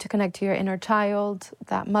brings you to connect to your inner child,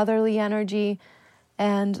 that motherly energy.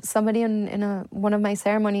 And somebody in one of my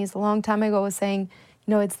ceremonies a long time ago was saying,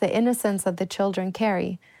 it's the innocence that the children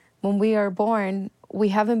carry. When we are born, we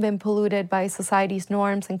haven't been polluted by society's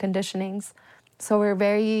norms and conditionings. So we're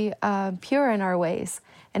very pure in our ways.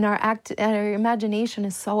 And our imagination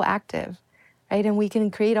is so active, right? And we can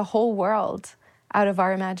create a whole world out of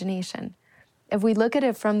our imagination. If we look at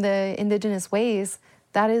it from the indigenous ways,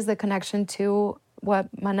 that is the connection to what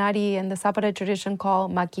Manari and the Zapata tradition call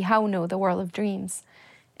Makihaunu, the world of dreams.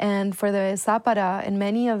 And for the Zapata and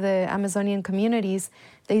many of the Amazonian communities,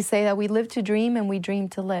 they say that we live to dream and we dream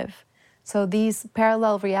to live. So these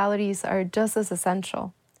parallel realities are just as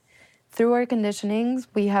essential. Through our conditionings,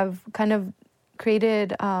 we have kind of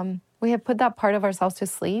created, we have put that part of ourselves to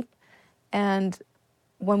sleep. And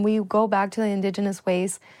when we go back to the indigenous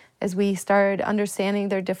ways, as we started understanding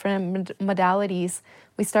their different modalities,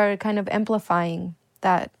 we started kind of amplifying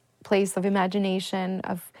that place of imagination,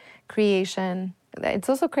 of creation. It's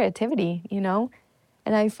also creativity,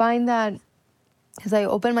 And I find that as I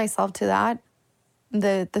open myself to that,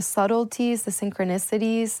 the subtleties, the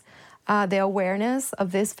synchronicities, the awareness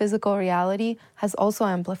of this physical reality has also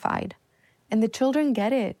amplified. And the children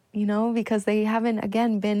get it, because they haven't,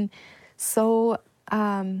 again, been so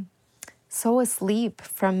asleep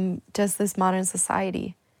from just this modern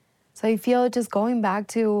society. So I feel just going back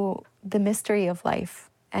to the mystery of life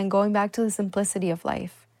and going back to the simplicity of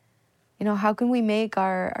life. How can we make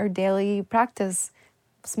our daily practice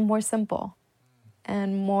more simple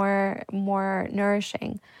and more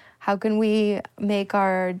nourishing? How can we make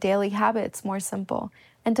our daily habits more simple?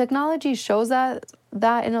 And technology shows that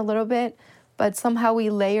in a little bit, but somehow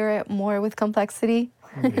we layer it more with complexity.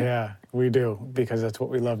 Yeah, we do, because that's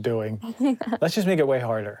what we love doing. Let's just make it way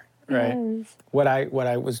harder, right? Yes. What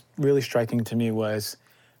I was really striking to me was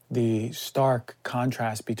the stark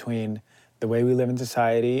contrast between the way we live in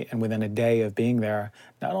society and within a day of being there,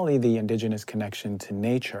 not only the indigenous connection to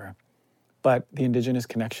nature, but the indigenous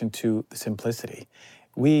connection to the simplicity.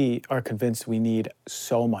 We are convinced we need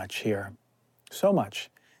so much here, so much,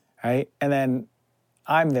 right? And then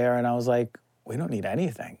I'm there and I was like, we don't need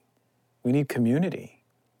anything. We need community.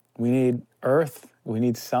 We need earth, we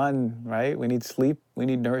need sun, right? We need sleep, we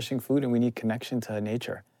need nourishing food, and we need connection to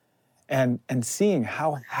nature. And seeing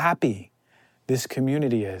how happy this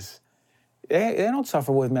community is. They don't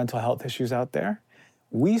suffer with mental health issues out there.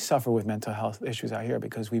 We suffer with mental health issues out here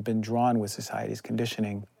because we've been drawn with society's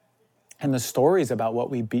conditioning and the stories about what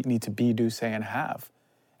we need to be, do, say, and have.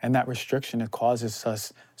 And that restriction, it causes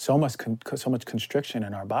us so much constriction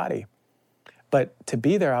in our body. But to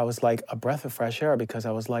be there, I was like a breath of fresh air, because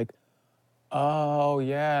I was like, oh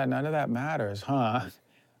yeah, none of that matters, huh?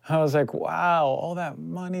 I was like, wow, all that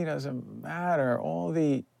money doesn't matter. All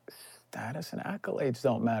the status and accolades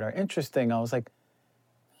don't matter. Interesting. I was like,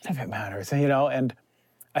 none of it matters, and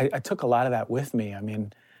I took a lot of that with me. I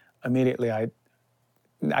mean, immediately I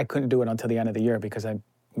couldn't do it until the end of the year because I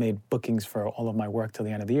made bookings for all of my work till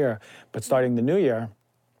the end of the year. But starting the new year,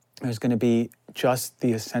 there's going to be just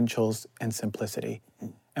the essentials and simplicity.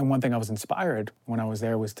 And one thing I was inspired when I was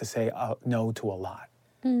there was to say no to a lot.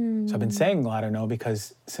 So I've been saying a lot of no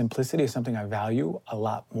because simplicity is something I value a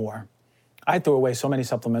lot more. I threw away so many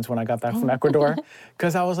supplements when I got back from Ecuador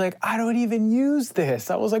because I was like, I don't even use this.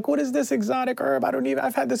 I was like, what is this exotic herb?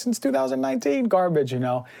 I've had this since 2019, garbage,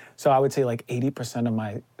 So I would say like 80% of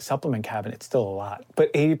my supplement cabinet, still a lot,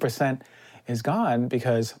 but 80% is gone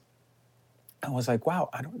because I was like, wow,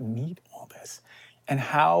 I don't need all this. And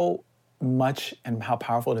how much and how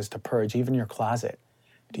powerful it is to purge even your closet.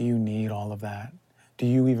 Do you need all of that? Do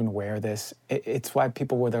you even wear this? It's why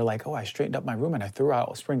people were there like, oh, I straightened up my room and I threw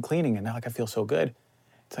out spring cleaning and now I feel so good.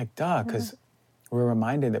 It's like, duh, because we're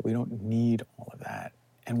reminded that we don't need all of that.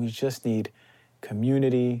 And we just need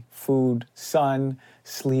community, food, sun,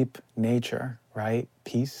 sleep, nature, right?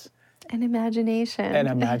 Peace. And imagination. And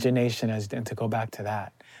imagination, and to go back to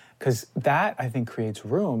that. Because that, I think, creates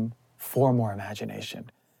room for more imagination.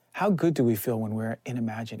 How good do we feel when we're in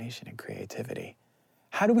imagination and creativity?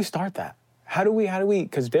 How do we start that? How do we,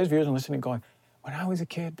 because there's viewers and listening going, when I was a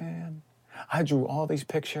kid, man, I drew all these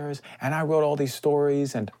pictures and I wrote all these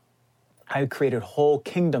stories and I created whole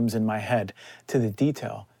kingdoms in my head to the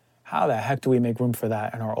detail. How the heck do we make room for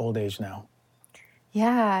that in our old age now?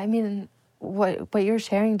 Yeah, I mean, what you're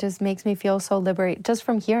sharing just makes me feel so liberated. Just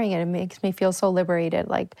from hearing it, it makes me feel so liberated.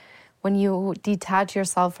 Like when you detach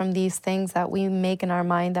yourself from these things that we make in our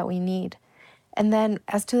mind that we need. And then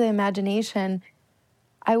as to the imagination,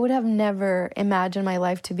 I would have never imagined my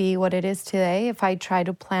life to be what it is today if I tried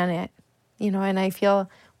to plan it, and I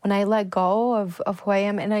feel when I let go of who I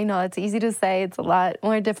am, and I know it's easy to say, it's a lot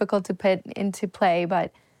more difficult to put into play,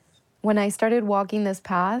 but when I started walking this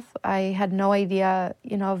path, I had no idea,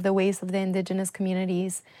 of the ways of the indigenous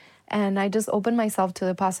communities. And I just opened myself to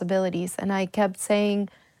the possibilities. And I kept saying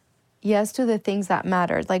yes to the things that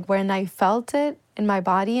mattered. Like when I felt it in my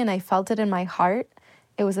body and I felt it in my heart,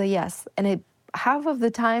 it was a yes. And half of the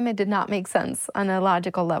time, it did not make sense on a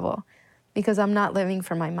logical level because I'm not living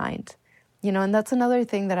from my mind. And that's another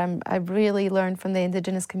thing that I've really learned from the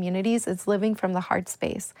indigenous communities. It's living from the heart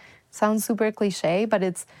space. Sounds super cliche, but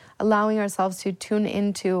it's allowing ourselves to tune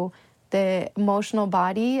into the emotional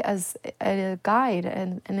body as a guide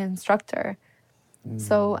and an instructor.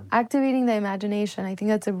 So activating the imagination, I think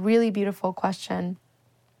that's a really beautiful question.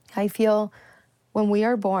 I feel when we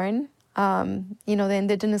are born, the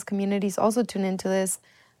indigenous communities also tune into this,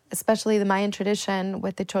 especially the Mayan tradition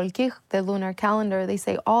with the Cholquij, the lunar calendar. They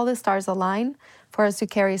say all the stars align for us to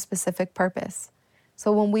carry a specific purpose.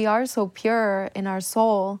 So when we are so pure in our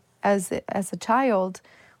soul as a child,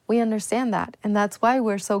 we understand that. And that's why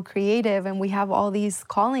we're so creative and we have all these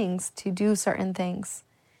callings to do certain things.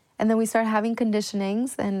 And then we start having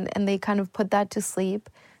conditionings and they kind of put that to sleep.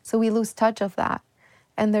 So we lose touch of that.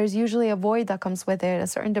 And there's usually a void that comes with it, a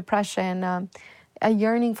certain depression, a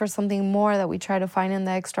yearning for something more that we try to find in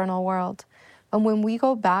the external world. And when we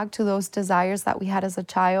go back to those desires that we had as a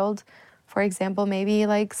child, for example, maybe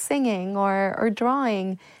like singing or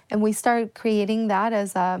drawing, and we start creating that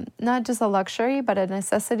as not just a luxury, but a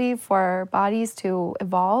necessity for our bodies to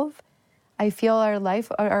evolve, I feel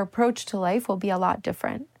our approach to life will be a lot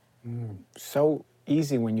different. So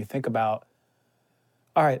easy when you think about,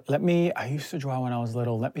 all right, I used to draw when I was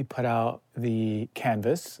little. Let me put out the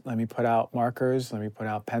canvas. Let me put out markers. Let me put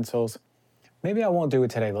out pencils. Maybe I won't do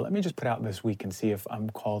it today, but let me just put out this week and see if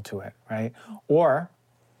I'm called to it, right? Or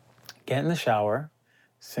get in the shower,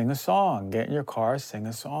 sing a song. Get in your car, sing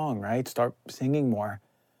a song, right? Start singing more.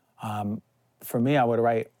 For me, I would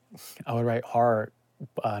write horror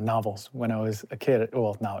novels when I was a kid.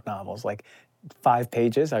 Well, not novels, like 5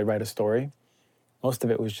 pages. I'd write a story. Most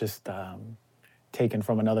of it was just taken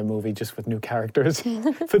from another movie, just with new characters,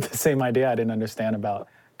 with the same idea. I didn't understand about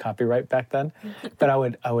copyright back then, but I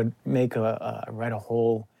would make write a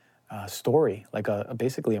whole story, like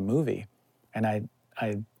basically a movie, and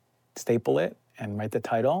I'd staple it and write the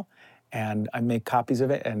title, and I'd make copies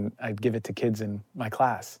of it and I'd give it to kids in my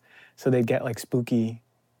class, so they'd get like spooky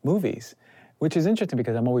movies. Which is interesting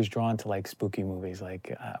because I'm always drawn to like spooky movies.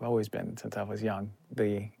 Like I've always been since I was young.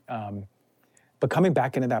 But coming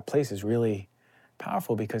back into that place is really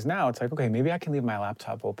powerful because now it's like, okay, maybe I can leave my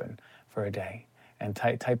laptop open for a day and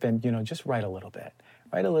type in, just write a little bit,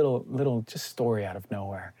 write a little just story out of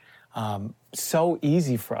nowhere. So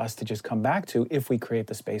easy for us to just come back to if we create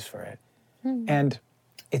the space for it. And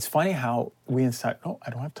it's funny how we inside,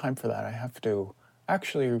 I don't have time for that. I have to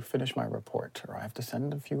actually finish my report, or I have to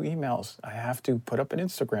send a few emails. I have to put up an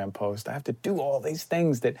Instagram post. I have to do all these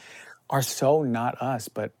things that are so not us.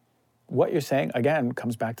 But what you're saying, again,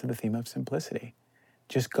 comes back to the theme of simplicity.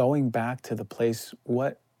 Just going back to the place,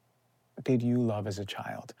 what did you love as a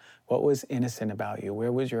child? What was innocent about you?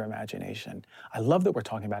 Where was your imagination? I love that we're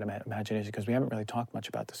talking about imagination because we haven't really talked much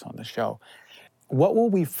about this on the show. What will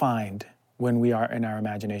we find when we are in our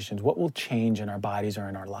imaginations? What will change in our bodies or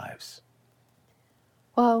in our lives?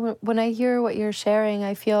 Well, when I hear what you're sharing,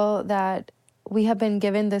 I feel that we have been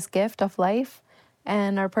given this gift of life,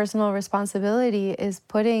 and our personal responsibility is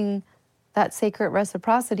putting that sacred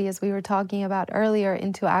reciprocity, as we were talking about earlier,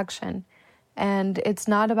 into action. And it's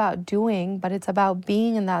not about doing, but it's about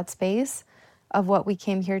being in that space of what we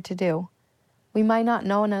came here to do. We might not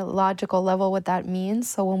know on a logical level what that means,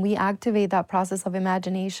 so when we activate that process of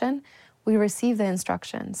imagination, we receive the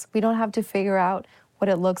instructions. We don't have to figure out what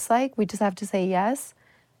it looks like. We just have to say yes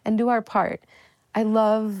and do our part. I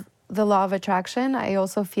love the law of attraction. I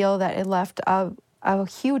also feel that it left a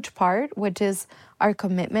huge part, which is our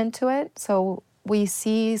commitment to it. So we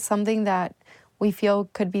see something that we feel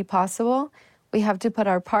could be possible. We have to put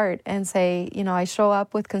our part and say, I show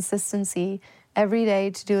up with consistency every day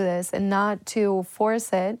to do this, and not to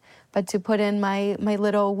force it, but to put in my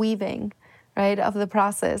little weaving, right, of the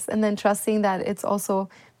process, and then trusting that it's also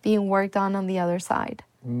being worked on the other side.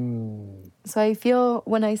 So I feel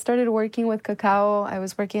when I started working with cacao, I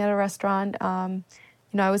was working at a restaurant. I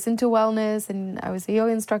was into wellness and I was a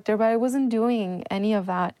yoga instructor, but I wasn't doing any of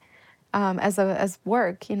that as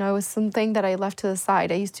work. It was something that I left to the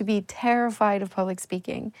side. I used to be terrified of public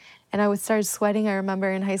speaking, and I would start sweating. I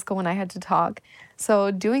remember in high school when I had to talk.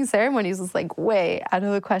 So doing ceremonies was like way out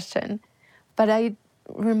of the question. But I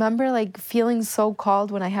remember like feeling so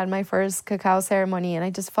called when I had my first cacao ceremony, and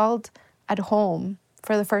I just felt at home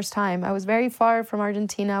for the first time. I was very far from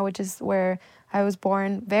Argentina, which is where I was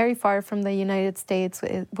born very far from the United States,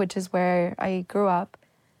 which is where I grew up.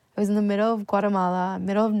 I was in the middle of Guatemala,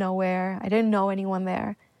 middle of nowhere. I didn't know anyone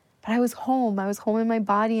there, but I was home. I was home in my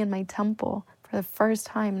body and my temple for the first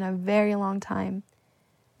time in a very long time.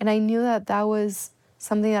 And I knew that that was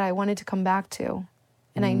something that I wanted to come back to.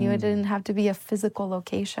 And I knew it didn't have to be a physical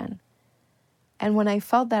location. And when I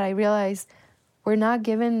felt that, I realized we're not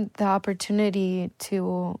given the opportunity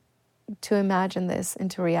to imagine this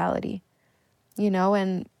into reality, you know,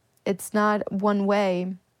 and it's not one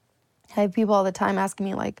way. I have people all the time asking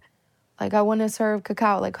me like I want to serve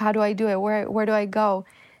cacao. Like, how do I do it? Where do I go?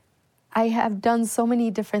 I have done so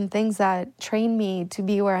many different things that train me to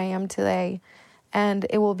be where I am today. And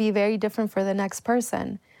it will be very different for the next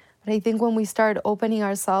person. But I think when we start opening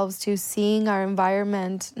ourselves to seeing our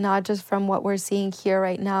environment, not just from what we're seeing here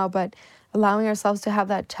right now, but allowing ourselves to have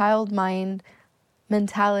that child mind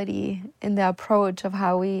mentality in the approach of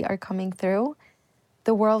how we are coming through,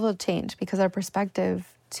 the world will change because our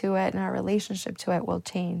perspective to it and our relationship to it will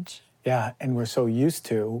change. Yeah, and we're so used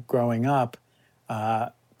to growing up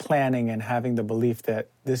planning and having the belief that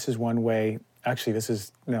this is one way. Actually,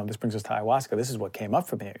 this brings us to ayahuasca. This is what came up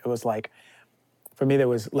for me. It was like, for me, there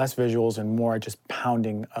was less visuals and more just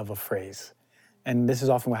pounding of a phrase. And this is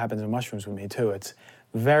often what happens in mushrooms with me, too. It's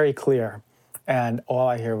very clear. And all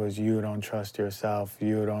I hear was, you don't trust yourself,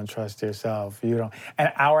 you don't trust yourself, you don't. And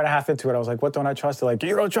an hour and a half into it, I was like, what don't I trust? They're like,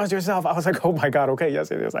 you don't trust yourself. I was like, oh my God, okay,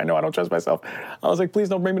 yes, it is. I know I don't trust myself. I was like, please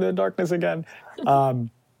don't bring me to the darkness again.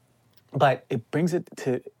 But it brings it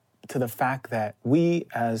to the fact that we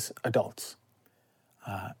as adults,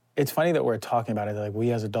 it's funny that we're talking about it, like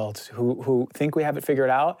we as adults who think we have it figured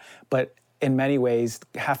out, but in many ways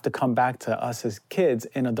have to come back to us as kids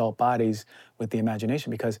in adult bodies with the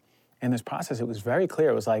imagination. Because in this process, it was very clear.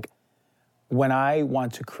 It was like, when I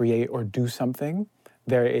want to create or do something,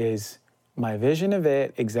 there is my vision of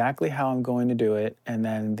it, exactly how I'm going to do it, and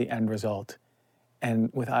then the end result. And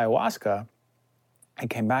with ayahuasca, I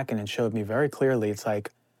came back and it showed me very clearly, it's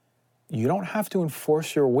like, you don't have to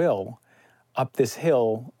enforce your will up this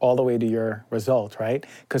hill all the way to your result, right?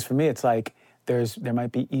 Because for me, it's like there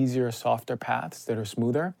might be easier, softer paths that are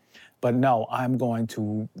smoother, but no, I'm going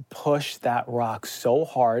to push that rock so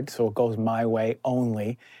hard so it goes my way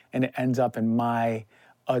only, and it ends up in my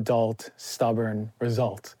adult, stubborn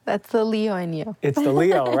result. That's the Leo in you. It's the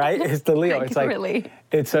Leo, right? It's the Leo. It's like relate.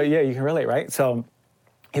 It's yeah, you can relate, right? So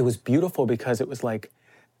it was beautiful because it was like,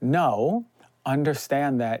 no,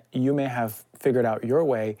 understand that you may have figured out your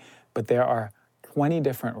way, but there are 20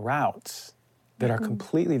 different routes that are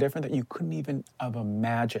completely different that you couldn't even have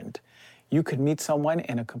imagined. You could meet someone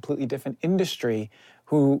in a completely different industry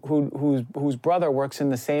whose brother works in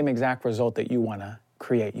the same exact result that you want to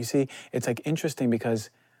create. You see, it's like interesting because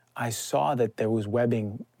I saw that there was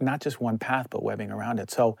webbing, not just one path, but webbing around it.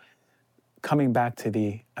 So coming back to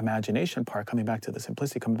the imagination part, coming back to the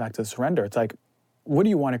simplicity, coming back to the surrender, it's like, what do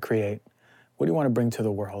you want to create? What do you want to bring to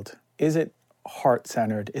the world? Is it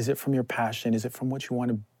heart-centered? Is it from your passion? Is it from what you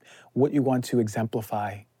want to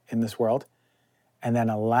exemplify in this world? And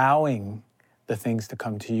then allowing the things to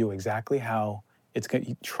come to you exactly how it's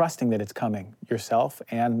trusting that it's coming, yourself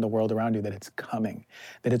and the world around you, that it's coming,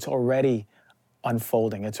 that it's already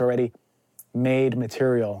unfolding, it's already made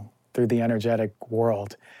material through the energetic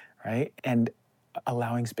world, right? And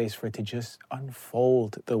allowing space for it to just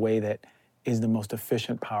unfold the way that is the most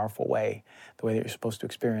efficient, powerful way, the way that you're supposed to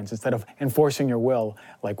experience, instead of enforcing your will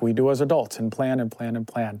like we do as adults and plan and plan and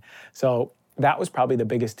plan. So that was probably the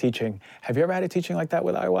biggest teaching. Have you ever had a teaching like that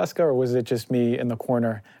with ayahuasca, or was it just me in the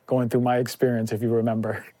corner going through my experience, if you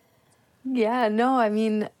remember? Yeah, no, I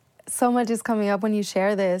mean, so much is coming up when you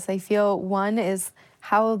share this. I feel one is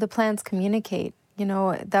how the plants communicate. You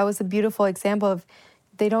know, that was a beautiful example of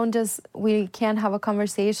we can't have a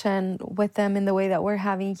conversation with them in the way that we're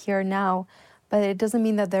having here now, but it doesn't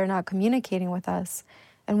mean that they're not communicating with us.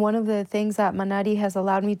 And one of the things that Manati has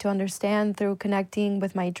allowed me to understand through connecting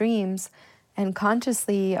with my dreams and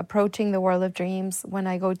consciously approaching the world of dreams when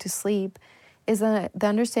I go to sleep is the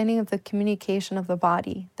understanding of the communication of the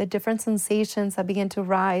body, the different sensations that begin to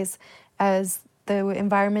rise as the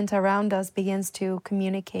environment around us begins to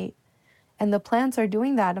communicate. And the plants are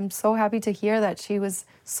doing that. I'm so happy to hear that she was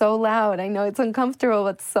so loud. I know it's uncomfortable,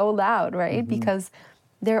 but so loud, right? Mm-hmm. Because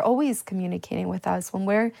they're always communicating with us. When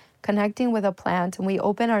we're connecting with a plant and we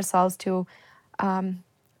open ourselves to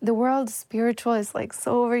the world, spiritual is like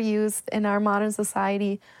so overused in our modern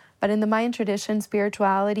society. But in the Mayan tradition,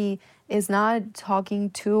 spirituality is not talking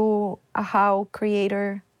to a how,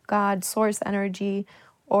 creator, God, source energy,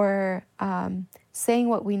 or saying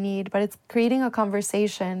what we need, but it's creating a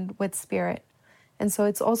conversation with spirit. And so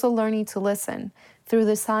it's also learning to listen through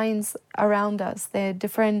the signs around us,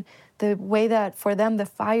 the way that for them the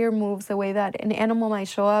fire moves, the way that an animal might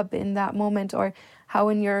show up in that moment, or how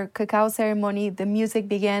in your cacao ceremony the music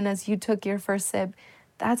began as you took your first sip.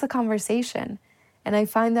 That's a conversation. And I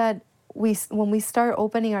find that when we start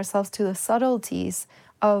opening ourselves to the subtleties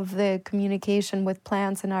of the communication with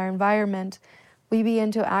plants in our environment, we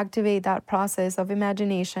begin to activate that process of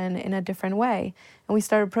imagination in a different way. And we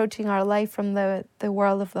start approaching our life from the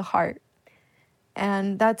world of the heart.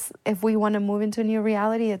 And that's, if we want to move into a new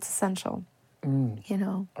reality, it's essential, you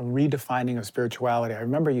know. A redefining of spirituality. I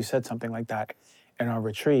remember you said something like that in our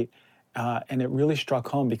retreat, and it really struck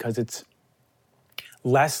home because it's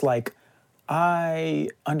less like, I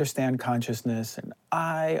understand consciousness and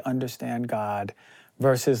I understand God,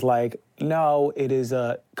 versus like, no, it is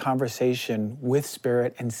a conversation with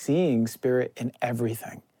spirit and seeing spirit in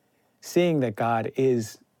everything. Seeing that God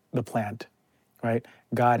is the plant, right?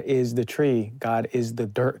 God is the tree. God is the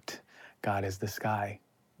dirt. God is the sky.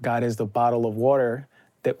 God is the bottle of water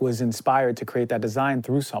that was inspired to create that design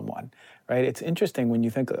through someone, right? It's interesting when you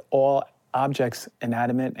think of all objects,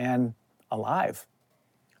 inanimate and alive,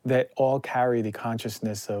 that all carry the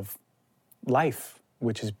consciousness of life,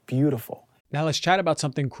 which is beautiful. Now let's chat about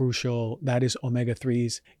something crucial, that is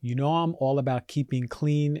omega-3s. You know I'm all about keeping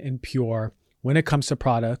clean and pure when it comes to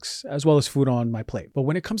products, as well as food on my plate. But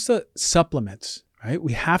when it comes to supplements, right,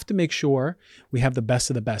 we have to make sure we have the best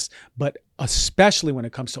of the best, but especially when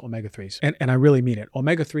it comes to omega-3s. And I really mean it.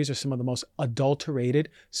 Omega-3s are some of the most adulterated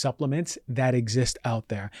supplements that exist out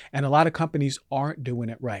there. And a lot of companies aren't doing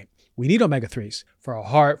it right. We need omega-3s for our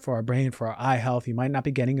heart, for our brain, for our eye health. You might not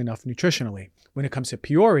be getting enough nutritionally. When it comes to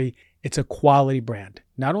Puori, it's a quality brand,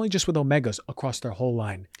 not only just with omegas, across their whole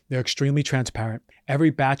line. They're extremely transparent. Every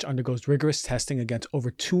batch undergoes rigorous testing against over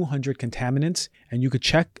 200 contaminants, and you could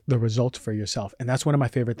check the results for yourself. And that's one of my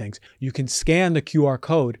favorite things. You can scan the QR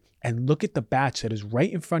code and look at the batch that is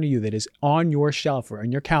right in front of you, that is on your shelf or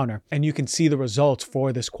on your counter, and you can see the results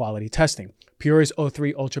for this quality testing. Puori's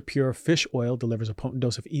O3 Ultra Pure Fish Oil delivers a potent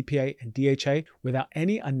dose of EPA and DHA without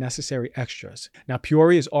any unnecessary extras. Now,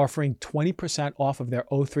 Puori is offering 20% off of their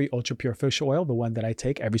O3 Ultra Pure Fish Oil, the one that I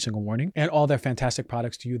take every single morning, and all their fantastic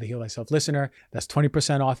products to you, the Heal Thyself listener. That's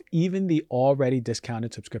 20% off, even the already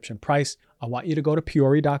discounted subscription price. I want you to go to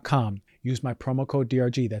Puori.com. Use my promo code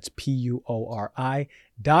DRG, that's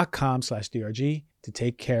PUORI.com/DRG, to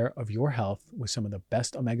take care of your health with some of the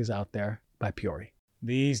best omegas out there by Puori.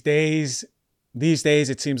 These days,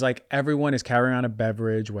 it seems like everyone is carrying on a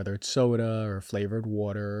beverage, whether it's soda or flavored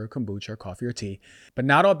water, or kombucha, or coffee or tea. But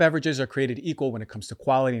not all beverages are created equal when it comes to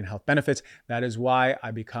quality and health benefits. That is why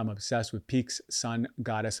I become obsessed with Peak's Sun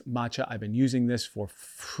Goddess Matcha. I've been using this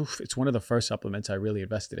it's one of the first supplements I really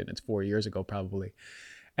invested in. It's 4 years ago, probably.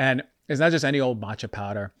 And it's not just any old matcha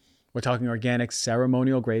powder. We're talking organic,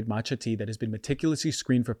 ceremonial grade matcha tea that has been meticulously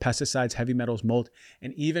screened for pesticides, heavy metals, mold,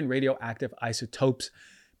 and even radioactive isotopes.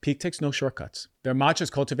 Peak takes no shortcuts. Their matcha is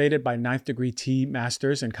cultivated by 9th degree tea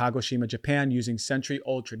masters in Kagoshima, Japan, using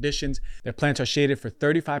century-old traditions. Their plants are shaded for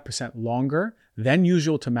 35% longer than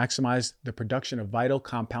usual to maximize the production of vital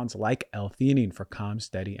compounds like L-theanine for calm,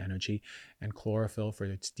 steady energy, and chlorophyll for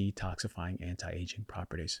its detoxifying anti-aging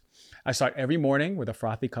properties. I start every morning with a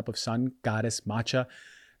frothy cup of Sun Goddess matcha,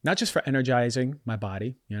 not just for energizing my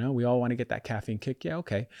body, we all want to get that caffeine kick, yeah,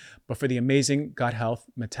 okay, but for the amazing gut health,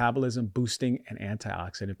 metabolism boosting, and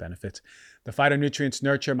antioxidant benefits. The phytonutrients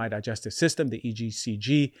nurture my digestive system, the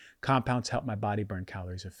EGCG compounds help my body burn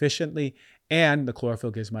calories efficiently, and the chlorophyll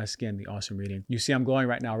gives my skin the awesome reading. You see I'm glowing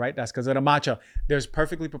right now, right? That's because of the matcha. There's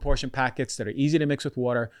perfectly proportioned packets that are easy to mix with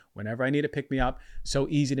water whenever I need to pick me up. So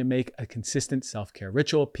easy to make a consistent self-care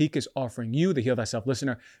ritual. Peak is offering you, the Heal Thyself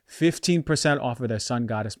listener, 15% off of their Sun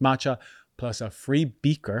Goddess matcha, plus a free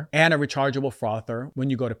beaker and a rechargeable frother when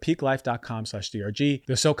you go to peaklife.com/DRG.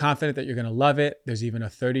 They're so confident that you're going to love it. There's even a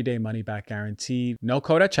 30-day money-back guarantee. No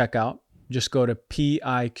code at checkout. Just go to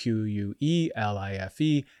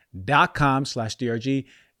PIQUELIFE.com/DRG.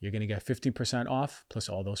 You're going to get 15% off plus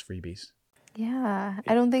all those freebies. Yeah,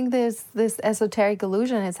 I don't think there's this esoteric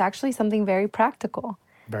illusion. It's actually something very practical.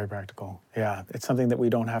 Very practical. Yeah, it's something that we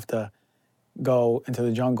don't have to go into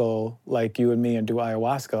the jungle like you and me and do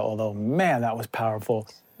ayahuasca, although, man, that was powerful.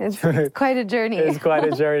 It's quite a journey. It's quite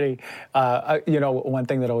a journey. One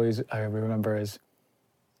thing that always I remember is,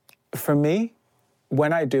 for me,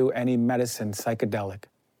 when I do any medicine psychedelic,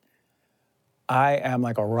 I am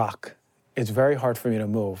like a rock. It's very hard for me to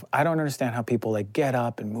move. I don't understand how people get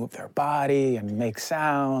up and move their body and make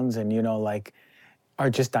sounds and, are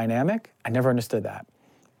just dynamic. I never understood that.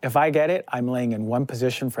 if I get it, I'm laying in one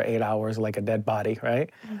position for 8 hours like a dead body, right?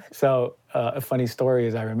 So a funny story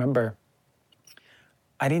is I remember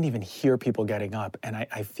I didn't even hear people getting up, and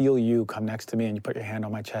I feel you come next to me, and you put your hand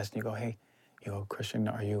on my chest, and you go, "Hey," you go, "Christian,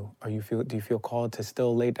 do you feel called to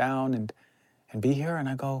still lay down and be here?" And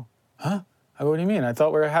I go, "Huh?" I go, "What do you mean? I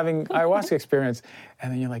thought we were having ayahuasca experience."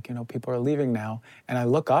 And then you're like, people are leaving now. And I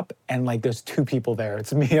look up, and like there's two people there.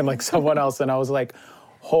 It's me and like someone else. And I was like,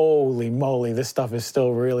 holy moly, this stuff is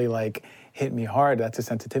still really like hit me hard. That's a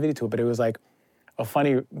sensitivity to it. But it was like a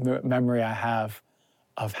funny memory I have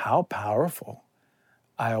of how powerful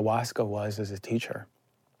ayahuasca was as a teacher.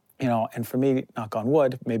 And for me, knock on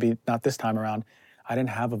wood, maybe not this time around, I didn't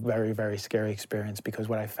have a very, very scary experience, because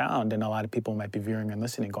what I found, and a lot of people might be viewing and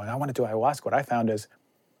listening going, I want to do ayahuasca. What I found is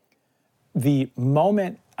the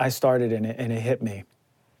moment I started in it and it hit me,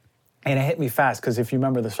 and it hit me fast, because if you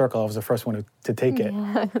remember the circle, I was the first one to take it.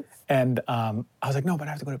 Yes. And I was like, no, but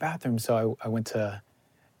I have to go to the bathroom. So I went to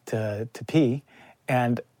pee.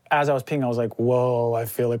 And as I was peeing, I was like, whoa, I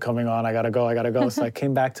feel it coming on. I gotta go. So I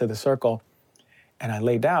came back to the circle and I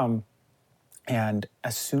laid down. And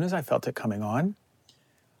as soon as I felt it coming on,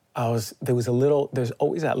 there's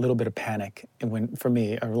always that little bit of panic. And for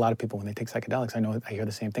me, or a lot of people, when they take psychedelics, I hear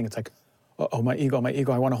the same thing. It's like, oh, my ego,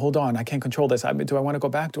 I want to hold on. I can't control this. Do I want to go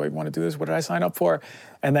back? Do I want to do this? What did I sign up for?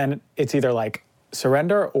 And then it's either like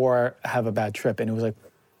surrender or have a bad trip. And it was like,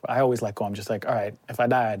 I always let go. I'm just like, all right, if I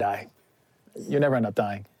die, I die. You never end up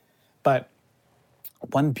dying. But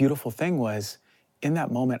one beautiful thing was, in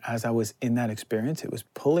that moment, as I was in that experience, it was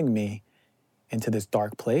pulling me into this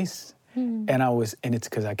dark place. And it's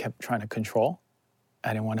because I kept trying to control.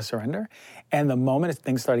 I didn't want to surrender. And the moment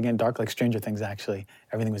things started getting dark, like Stranger Things actually,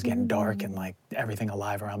 everything was getting dark and like everything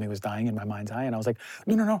alive around me was dying in my mind's eye. And I was like,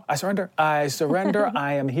 no, I surrender.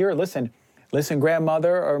 I am here. Listen,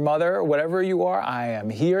 grandmother or mother, whatever you are, I am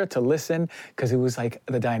here to listen. Because it was like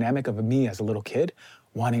the dynamic of me as a little kid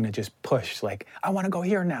wanting to just push, like, I want to go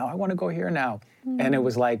here now. And it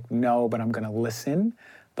was like, no, but I'm going to listen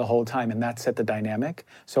the whole time. And that set the dynamic.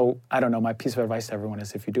 So I don't know, my piece of advice to everyone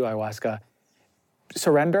is, if you do ayahuasca,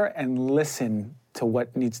 surrender and listen to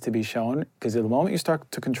what needs to be shown. Because the moment you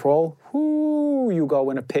start to control, you go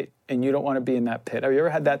in a pit, and you don't want to be in that pit. Have you ever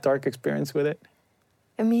had that dark experience with it?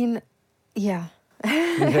 I mean, yeah.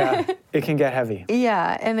 Yeah, it can get heavy.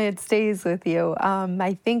 Yeah, and it stays with you.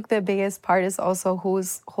 I think the biggest part is also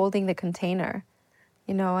who's holding the container.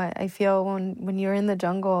 I feel when you're in the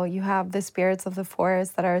jungle, you have the spirits of the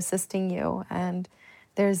forest that are assisting you, and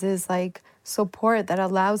there's this like support that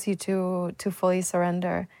allows you to fully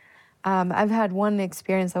surrender. I've had one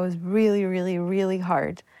experience that was really, really, really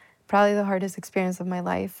hard, probably the hardest experience of my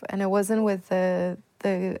life, and it wasn't with the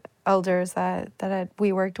elders that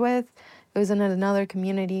we worked with. It was in another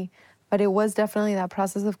community, but it was definitely that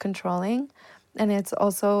process of controlling. And it's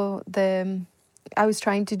also I was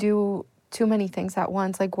trying to do too many things at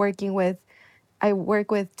once, like I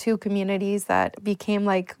work with two communities that became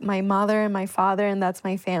like my mother and my father, and that's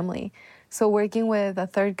my family. So working with a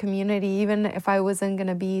third community, even if I wasn't going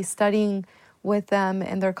to be studying with them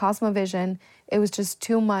and their cosmovision, it was just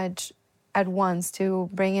too much at once to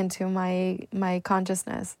bring into my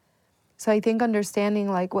consciousness. So I think understanding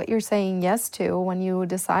like what you're saying yes to when you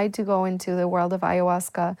decide to go into the world of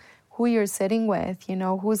ayahuasca, who you're sitting with,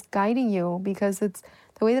 who's guiding you, because it's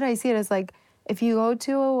the way that I see it is like, if you go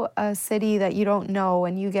to a city that you don't know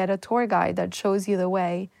and you get a tour guide that shows you the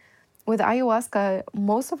way, with ayahuasca,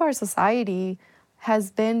 most of our society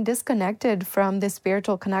has been disconnected from the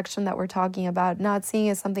spiritual connection that we're talking about, not seeing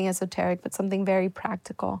it as something esoteric, but something very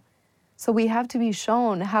practical. So we have to be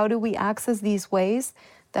shown, how do we access these ways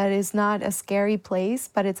that is not a scary place,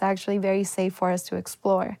 but it's actually very safe for us to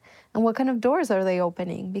explore. And what kind of doors are they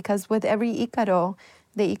opening? Because with every Icaro,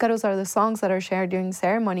 the Icaros are the songs that are shared during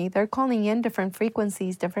ceremony. They're calling in different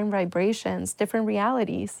frequencies, different vibrations, different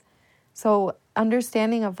realities. So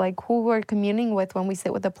understanding of like who we're communing with when we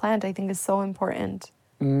sit with the plant, I think is so important.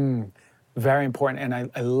 Very important.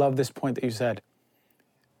 And I love this point that you said.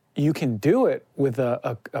 You can do it with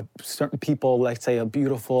a certain people, let's say a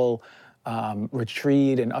beautiful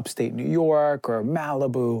retreat in upstate New York or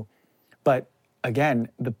Malibu. But again,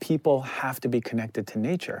 the people have to be connected to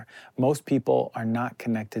nature. Most people are not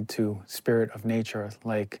connected to spirit of nature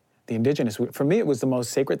like the indigenous. For me, it was the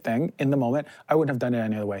most sacred thing in the moment. I wouldn't have done it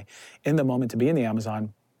any other way. In the moment, to be in the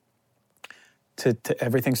Amazon, to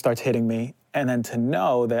everything starts hitting me, and then to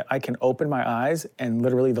know that I can open my eyes and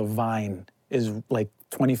literally the vine is like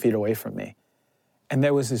 20 feet away from me. And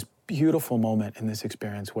there was this beautiful moment in this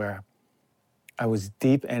experience where I was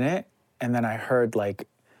deep in it, and then I heard like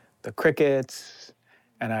the crickets,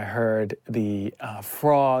 and I heard the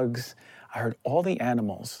frogs, I heard all the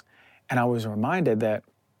animals, and I was reminded that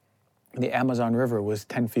the Amazon River was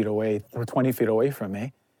 10 feet away or 20 feet away from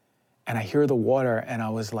me, and I hear the water, and I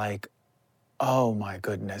was like, oh my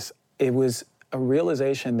goodness. It was a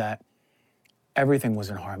realization that everything was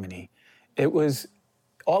in harmony. It was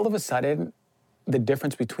all of a sudden the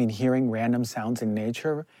difference between hearing random sounds in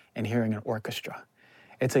nature and hearing an orchestra.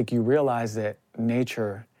 It's like you realize that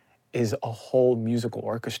nature is a whole musical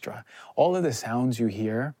orchestra. All of the sounds you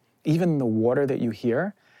hear, even the water that you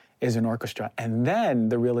hear, is an orchestra. And then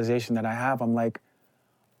the realization that I have, I'm like,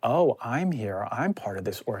 oh, I'm here. I'm part of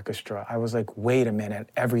this orchestra. I was like, wait a minute,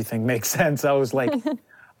 everything makes sense. I was like,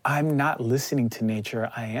 I'm not listening to nature,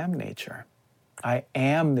 I am nature. I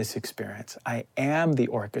am this experience. I am the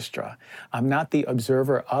orchestra. I'm not the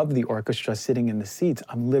observer of the orchestra sitting in the seats.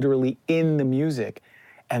 I'm literally in the music.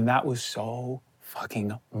 And that was so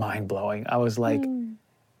fucking mind-blowing. I was like,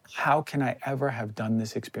 how can I ever have done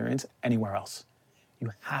this experience anywhere else?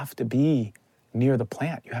 You have to be near the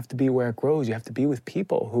plant. You have to be where it grows. You have to be with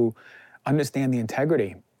people who understand the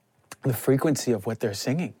integrity, the frequency of what they're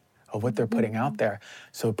singing, of what they're putting out there.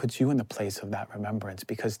 So it puts you in the place of that remembrance.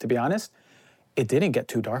 Because to be honest, it didn't get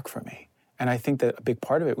too dark for me. And I think that a big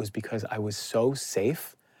part of it was because I was so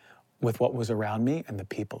safe with what was around me and the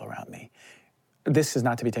people around me. This is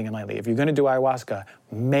not to be taken lightly. If you're going to do ayahuasca,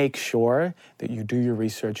 make sure that you do your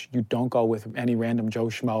research. You don't go with any random Joe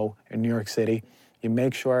Schmo in New York City. You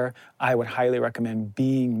make sure, I would highly recommend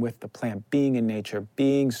being with the plant, being in nature,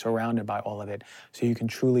 being surrounded by all of it, so you can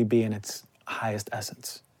truly be in its highest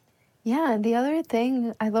essence. Yeah, the other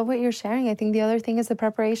thing, I love what you're sharing. I think the other thing is the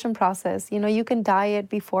preparation process. You know, you can diet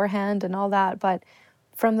beforehand and all that, but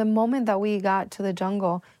from the moment that we got to the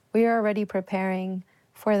jungle, we are already preparing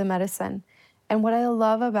for the medicine. And what I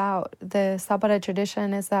love about the Zapata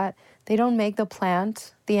tradition is that they don't make the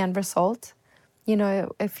plant the end result. You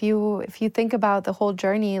know, if you think about the whole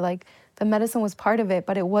journey, like the medicine was part of it,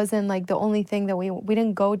 but it wasn't like the only thing that we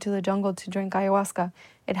didn't go to the jungle to drink ayahuasca.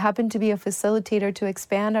 It happened to be a facilitator to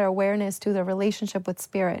expand our awareness to the relationship with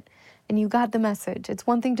spirit. And you got the message. It's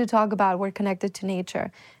one thing to talk about we're connected to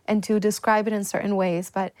nature and to describe it in certain ways,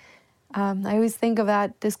 but I always think of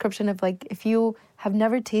that description of like, if you have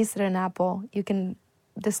never tasted an apple, you can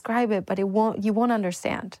describe it, but you won't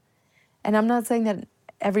understand. And I'm not saying that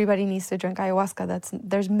everybody needs to drink ayahuasca.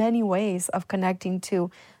 There's many ways of connecting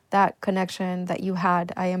to that connection that you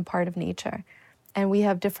had. I am part of nature. And we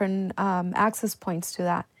have different access points to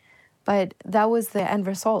that. But that was the end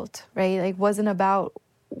result, right? Like, it wasn't about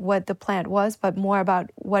what the plant was, but more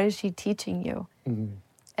about what is she teaching you. Mm-hmm.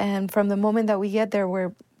 And from the moment that we get there,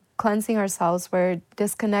 we're cleansing ourselves, we're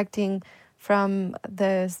disconnecting from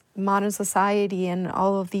the modern society and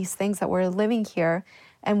all of these things that we're living here.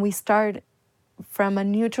 And we start from a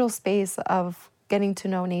neutral space of getting to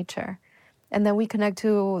know nature. And then we connect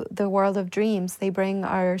to the world of dreams. They bring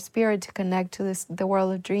our spirit to connect to the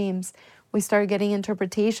world of dreams. We start getting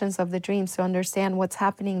interpretations of the dreams to understand what's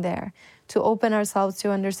happening there, to open ourselves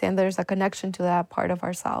to understand there's a connection to that part of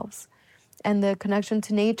ourselves. And the connection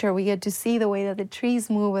to nature, we get to see the way that the trees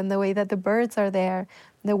move and the way that the birds are there,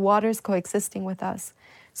 the water's coexisting with us.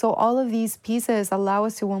 So all of these pieces allow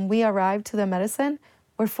us to, when we arrive to the medicine,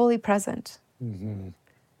 we're fully present. Mm-hmm.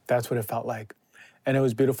 That's what it felt like. And it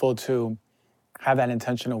was beautiful to have that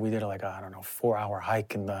intentional. We did like, 4-hour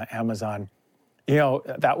hike in the Amazon. You know,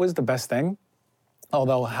 that was the best thing.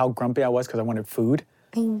 Although how grumpy I was because I wanted food.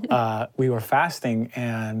 We were fasting,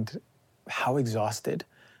 and how exhausted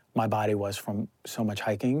my body was from so much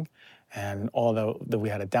hiking. And although we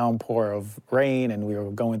had a downpour of rain and we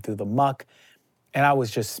were going through the muck, and I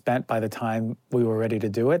was just spent by the time we were ready to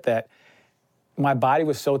do it, that my body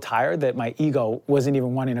was so tired that my ego wasn't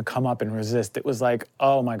even wanting to come up and resist. It was like,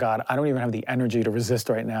 oh my God, I don't even have the energy to resist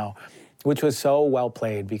right now, which was so well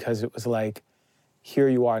played, because it was like, here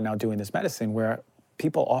you are now doing this medicine where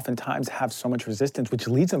people oftentimes have so much resistance, which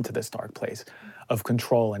leads them to this dark place of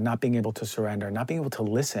control and not being able to surrender, not being able to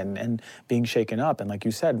listen and being shaken up. And like you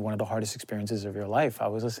said, one of the hardest experiences of your life. I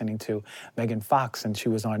was listening to Megan Fox, and she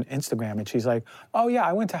was on Instagram, and she's like, oh yeah,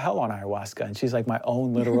 I went to hell on ayahuasca. And she's like, my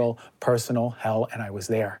own literal personal hell, and I was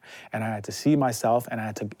there. And I had to see myself, and I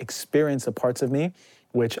had to experience the parts of me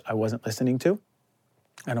which I wasn't listening to.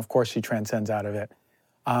 And of course, she transcends out of it.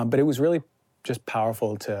 But it was really just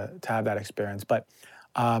powerful to have that experience. But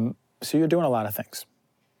so you're doing a lot of things,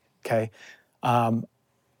 okay?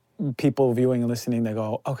 People viewing and listening, they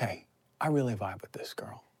go, okay, I really vibe with this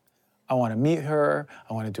girl. I want to meet her.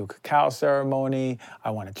 I want to do a cacao ceremony.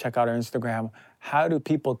 I want to check out her Instagram. How do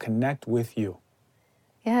people connect with you?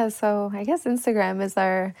 Yeah, so I guess Instagram is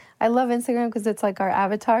I love Instagram because it's like our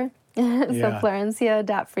avatar. So Yeah.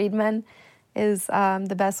 Florencia.Friedman is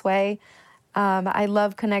the best way. I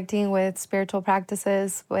love connecting with spiritual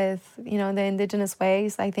practices, with, the indigenous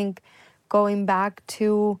ways. I think going back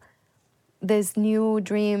to this new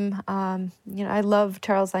dream, I love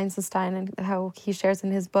Charles Einstein and how he shares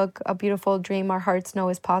in his book, A Beautiful Dream Our Hearts Know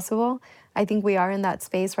Is Possible. I think we are in that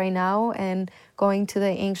space right now, and going to the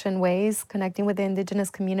ancient ways, connecting with the indigenous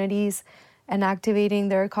communities and activating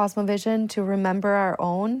their cosmovision to remember our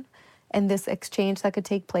own. And this exchange that could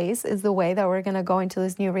take place is the way that we're going to go into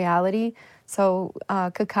this new reality. So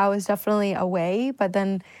cacao is definitely a way, but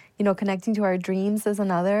then, connecting to our dreams is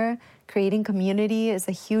another. Creating community is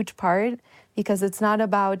a huge part, because it's not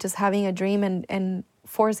about just having a dream and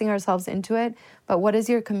forcing ourselves into it, but what is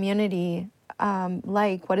your community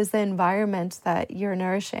like? What is the environment that you're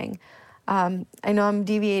nourishing? I know I'm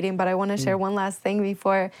deviating, but I want to share one last thing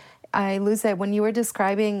before I lose it. When you were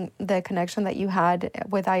describing the connection that you had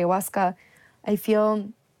with ayahuasca, I feel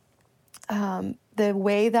the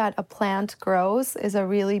way that a plant grows is a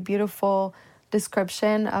really beautiful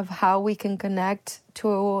description of how we can connect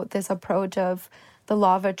to this approach of the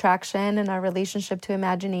law of attraction and our relationship to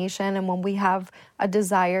imagination. And when we have a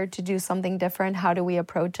desire to do something different, how do we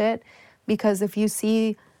approach it? Because if you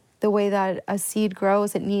see the way that a seed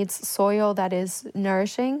grows, it needs soil that is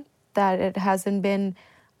nourishing, that it hasn't been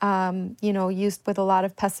used with a lot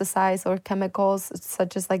of pesticides or chemicals,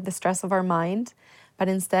 such as like the stress of our mind, but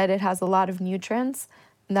instead it has a lot of nutrients.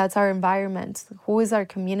 And that's our environment. Who is our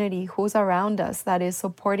community? Who's around us that is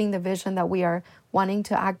supporting the vision that we are wanting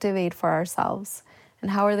to activate for ourselves?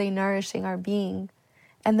 And how are they nourishing our being?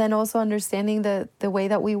 And then also understanding the way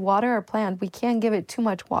that we water our plant. We can't give it too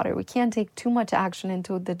much water. We can't take too much action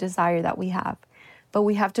into the desire that we have. But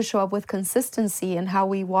we have to show up with consistency in how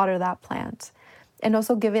we water that plant. And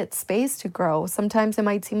also give it space to grow. Sometimes it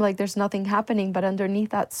might seem like there's nothing happening, but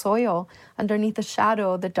underneath that soil, underneath the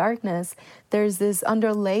shadow, the darkness, there's this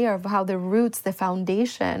underlayer of how the roots, the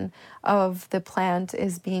foundation of the plant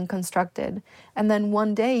is being constructed. And then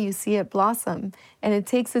one day you see it blossom, and it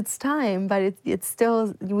takes its time, but it's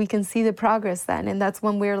still, we can see the progress then. And that's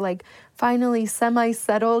when we're like finally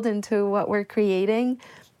semi-settled into what we're creating.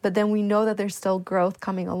 But then we know that there's still growth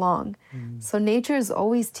coming along. So nature is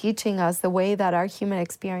always teaching us the way that our human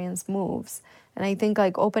experience moves. And I think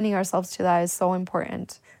like opening ourselves to that is so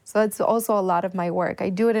important. So that's also a lot of my work. I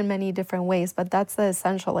do it in many different ways, but that's the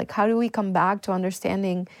essential. Like, how do we come back to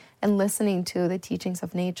understanding and listening to the teachings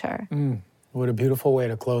of nature? What a beautiful way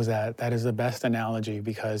to close that. That is the best analogy,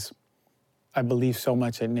 because I believe so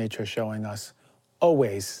much that nature is showing us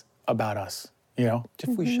always about us.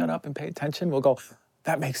 If we shut up and pay attention, we'll go,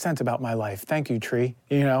 that makes sense about my life. Thank you, tree.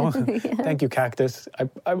 Thank you, cactus.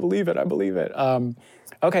 I believe it. I believe it.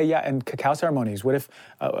 Okay, yeah, and cacao ceremonies. What if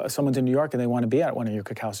someone's in New York and they want to be at one of your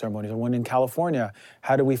cacao ceremonies, or one in California?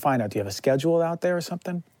 How do we find out? Do you have a schedule out there or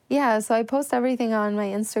something? Yeah, so I post everything on my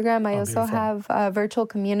Instagram. I also have a virtual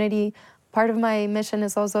community. Part of my mission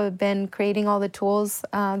has also been creating all the tools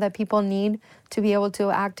that people need to be able to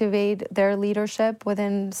activate their leadership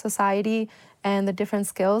within society and the different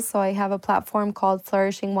skills. So I have a platform called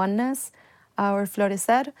Flourishing Oneness, or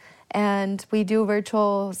Florecer, and we do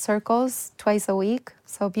virtual circles twice a week.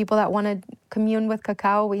 So people that want to commune with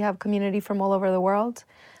cacao, we have community from all over the world.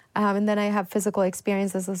 And then I have physical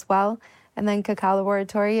experiences as well. And then Cacao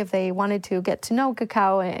Laboratory, if they wanted to get to know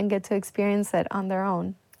cacao and get to experience it on their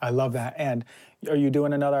own. I love that. And are you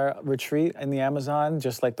doing another retreat in the Amazon,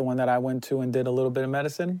 just like the one that I went to and did a little bit of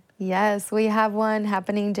medicine? Yes, we have one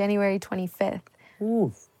happening January 25th.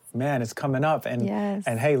 Ooh, man, it's coming up. And Yes.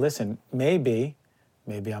 and hey, listen, maybe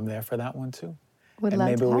I'm there for that one too. Would And love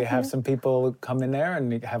maybe to we have have you. some people come in there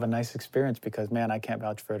and have a nice experience, because, man, I can't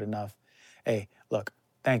vouch for it enough. Hey, look,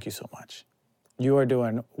 thank you so much. You are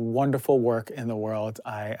doing wonderful work in the world.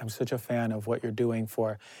 I am such a fan of what you're doing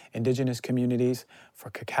for indigenous communities, for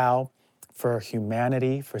cacao, for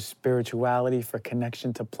humanity, for spirituality, for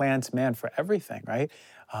connection to plants, man, for everything, right?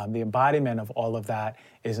 The embodiment of all of that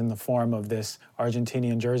is in the form of this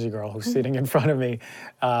Argentinian Jersey girl who's sitting in front of me.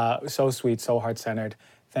 So sweet, so heart-centered.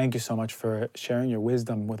 Thank you so much for sharing your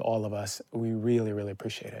wisdom with all of us. We really, really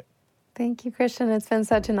appreciate it. Thank you, Christian. It's been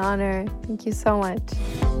such an honor. Thank you so much.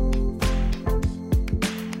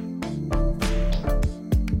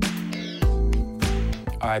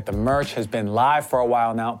 All right, the merch has been live for a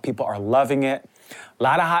while now. People are loving it. A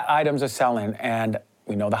lot of hot items are selling, and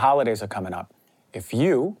we know the holidays are coming up. If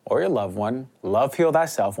you or your loved one, Love Heal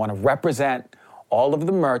Thyself, want to represent all of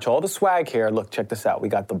the merch, all the swag here, look, check this out. We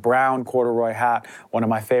got the brown corduroy hat, one of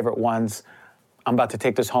my favorite ones. I'm about to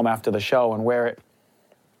take this home after the show and wear it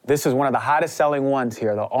This is one of the hottest selling ones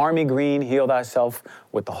here, the Army Green Heal Thyself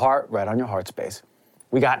with the heart right on your heart space.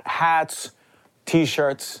 We got hats,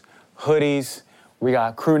 t-shirts, hoodies, we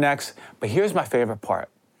got crew necks, but here's my favorite part.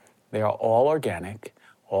 They are all organic,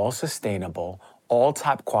 all sustainable, all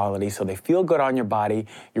top quality, so they feel good on your body.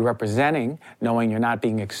 You're representing, knowing you're not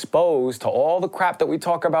being exposed to all the crap that we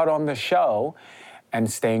talk about on the show, and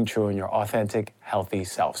staying true in your authentic, healthy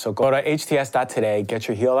self. So go to hts.today, get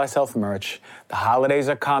your Heal Thyself merch. The holidays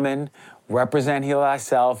are coming. Represent Heal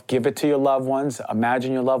Thyself. Give it to your loved ones.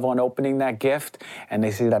 Imagine your loved one opening that gift and they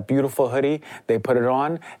see that beautiful hoodie. They put it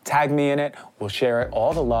on. Tag me in it. We'll share it.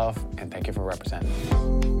 All the love, and thank you for representing.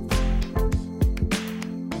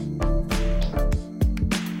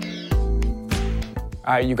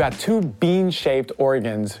 All right, you got two bean-shaped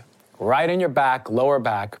organs right in your back, lower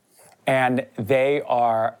back. And they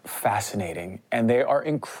are fascinating, and they are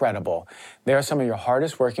incredible. They are some of your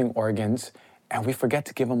hardest working organs, and we forget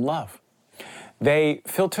to give them love. They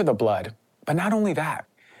filter the blood, but not only that,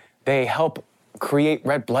 they help create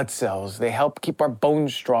red blood cells. They help keep our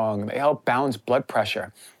bones strong. They help balance blood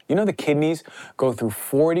pressure. You know, the kidneys go through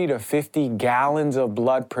 40 to 50 gallons of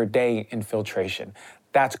blood per day in filtration.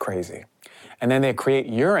 That's crazy. And then they create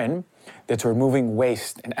urine that's removing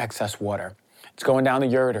waste and excess water. It's going down the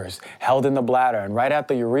ureters, held in the bladder, and right out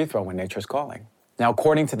the urethra when nature's calling. Now,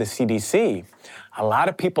 according to the CDC, a lot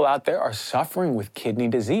of people out there are suffering with kidney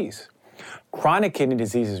disease. Chronic kidney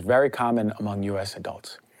disease is very common among U.S.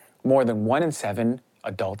 adults. More than 1 in 7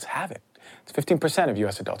 adults have it. It's 15% of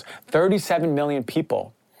U.S. adults. 37 million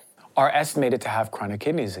people are estimated to have chronic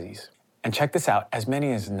kidney disease. And check this out, as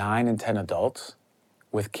many as 9 in 10 adults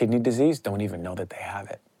with kidney disease don't even know that they have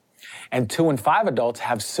it. And 2 in 5 adults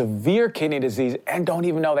have severe kidney disease and don't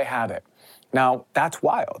even know they have it. Now, that's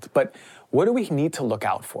wild, but what do we need to look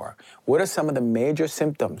out for? What are some of the major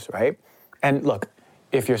symptoms, right? And look,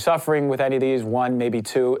 if you're suffering with any of these, 1, maybe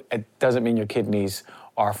 2, it doesn't mean your kidneys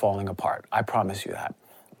are falling apart. I promise you that.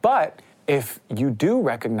 But if you do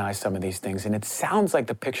recognize some of these things, and it sounds like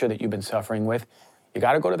the picture that you've been suffering with, you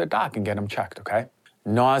gotta go to the doc and get them checked, okay?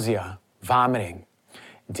 Nausea, vomiting,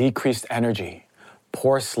 decreased energy,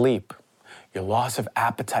 poor sleep, your loss of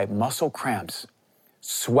appetite, muscle cramps,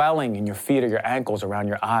 swelling in your feet or your ankles around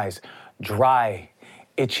your eyes, dry,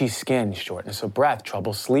 itchy skin, shortness of breath,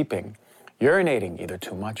 trouble sleeping, urinating either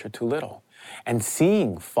too much or too little, and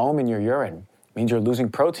seeing foam in your urine means you're losing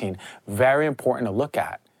protein, very important to look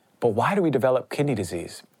at. But why do we develop kidney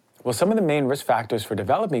disease? Well, some of the main risk factors for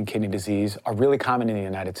developing kidney disease are really common in the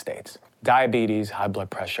United States. Diabetes, high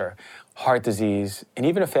blood pressure, heart disease, and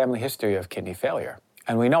even a family history of kidney failure.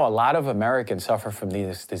 And we know a lot of Americans suffer from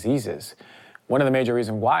these diseases. One of the major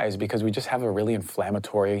reasons why is because we just have a really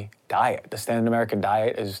inflammatory diet. The standard American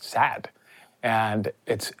diet is sad, and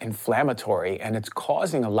it's inflammatory, and it's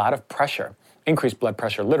causing a lot of pressure, increased blood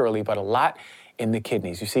pressure literally, but a lot in the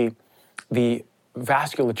kidneys. You see, the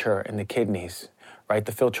vasculature in the kidneys, right,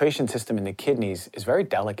 the filtration system in the kidneys is very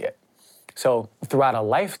delicate. So throughout a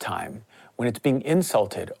lifetime, when it's being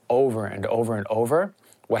insulted over and over and over,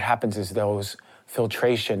 what happens is those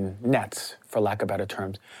filtration nets, for lack of better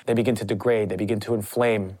terms, they begin to degrade, they begin to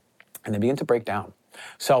inflame, and they begin to break down.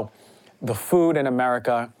 So the food in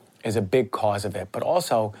America is a big cause of it, but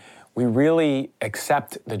also we really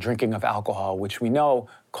accept the drinking of alcohol, which we know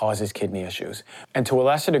causes kidney issues. And to a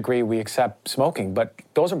lesser degree, we accept smoking, but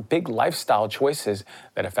those are big lifestyle choices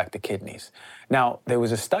that affect the kidneys. Now, there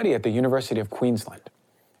was a study at the University of Queensland,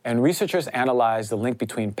 and researchers analyzed the link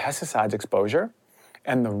between pesticides exposure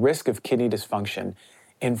and the risk of kidney dysfunction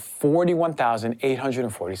in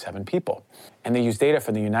 41,847 people. And they used data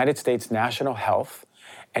from the United States National Health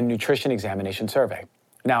and Nutrition Examination Survey.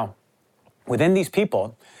 Now, within these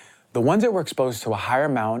people, the ones that were exposed to a higher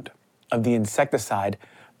amount of the insecticide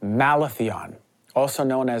malathion, also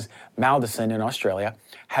known as maldacin in Australia,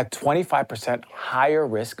 had 25% higher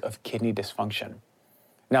risk of kidney dysfunction.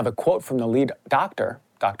 Now, the quote from the lead doctor,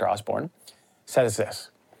 Dr. Osborne, says this: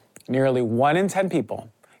 nearly 1 in 10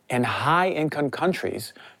 people in high-income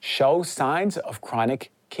countries show signs of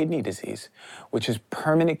chronic kidney disease, which is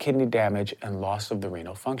permanent kidney damage and loss of the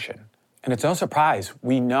renal function. And it's no surprise,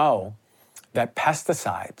 we know that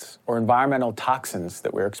pesticides or environmental toxins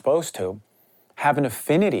that we're exposed to have an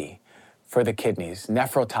affinity for the kidneys,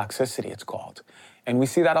 nephrotoxicity it's called. And we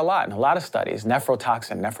see that a lot in a lot of studies,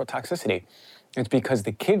 nephrotoxicity. It's because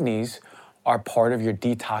the kidneys are part of your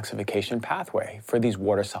detoxification pathway for these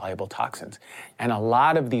water-soluble toxins. And a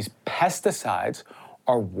lot of these pesticides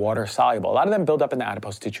are water-soluble. A lot of them build up in the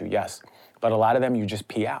adipose tissue, yes, but a lot of them you just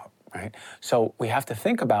pee out, right? So we have to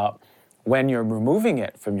think about when you're removing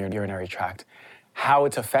it from your urinary tract, how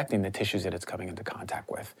it's affecting the tissues that it's coming into contact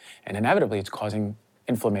with. And inevitably, it's causing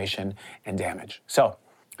inflammation and damage. So,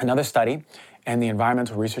 another study in the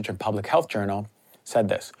Environmental Research and Public Health Journal said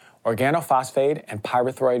this: organophosphate and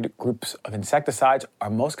pyrethroid groups of insecticides are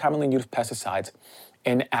most commonly used pesticides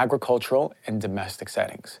in agricultural and domestic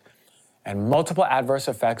settings. And multiple adverse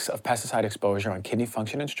effects of pesticide exposure on kidney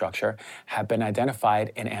function and structure have been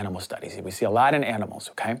identified in animal studies. We see a lot in animals,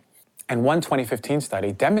 okay? And one 2015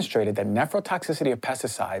 study demonstrated that nephrotoxicity of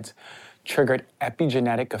pesticides triggered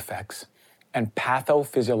epigenetic effects and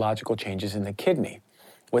pathophysiological changes in the kidney.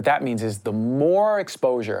 What that means is the more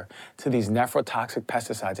exposure to these nephrotoxic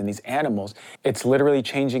pesticides in these animals, it's literally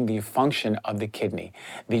changing the function of the kidney,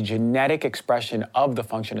 the genetic expression of the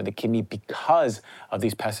function of the kidney because of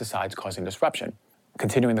these pesticides causing disruption.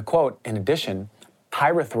 Continuing the quote, in addition,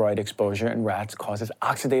 pyrethroid exposure in rats causes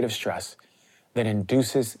oxidative stress that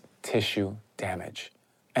induces tissue damage.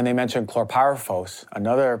 And they mentioned chlorpyrifos,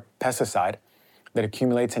 another pesticide that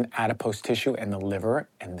accumulates in adipose tissue in the liver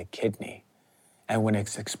and the kidney. And when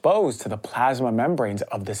it's exposed to the plasma membranes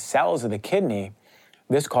of the cells of the kidney,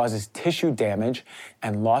 this causes tissue damage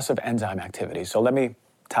and loss of enzyme activity. So let me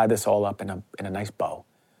tie this all up in a nice bow.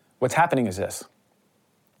 What's happening is this: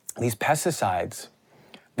 these pesticides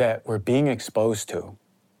that we're being exposed to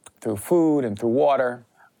through food and through water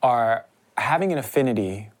are having an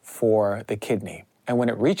affinity for the kidney. And when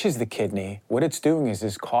it reaches the kidney, what it's doing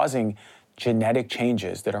is causing genetic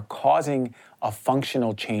changes that are causing a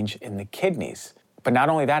functional change in the kidneys. But not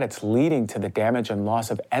only that, it's leading to the damage and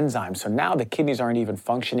loss of enzymes. So now the kidneys aren't even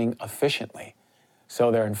functioning efficiently.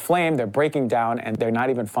 So they're inflamed, they're breaking down, and they're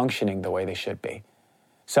not even functioning the way they should be.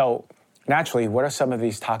 So naturally, what are some of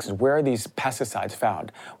these toxins? Where are these pesticides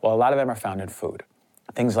found? Well, a lot of them are found in food.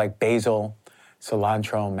 Things like basil,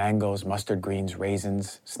 cilantro, mangoes, mustard greens,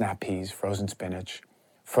 raisins, snap peas, frozen spinach,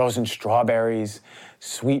 frozen strawberries,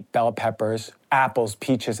 sweet bell peppers, apples,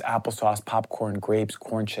 peaches, applesauce, popcorn, grapes,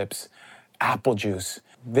 corn chips, apple juice.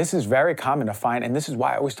 This is very common to find, and this is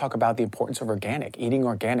why I always talk about the importance of organic, eating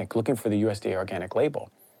organic, looking for the USDA organic label.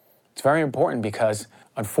 It's very important because,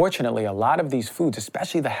 unfortunately, a lot of these foods,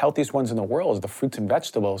 especially the healthiest ones in the world, the fruits and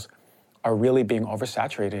vegetables, are really being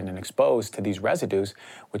oversaturated and exposed to these residues,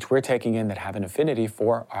 which we're taking in that have an affinity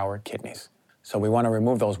for our kidneys. So we want to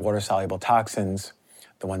remove those water-soluble toxins,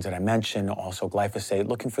 the ones that I mentioned, also glyphosate,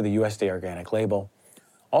 looking for the USDA organic label.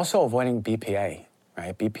 Also avoiding BPA,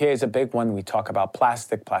 right? BPA is a big one. We talk about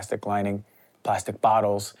plastic lining, plastic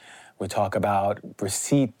bottles. We talk about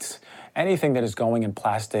receipts, anything that is going in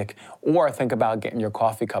plastic, or think about getting your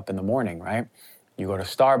coffee cup in the morning, right? You go to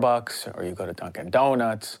Starbucks, or you go to Dunkin'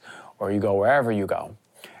 Donuts, or you go wherever you go,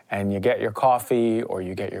 and you get your coffee, or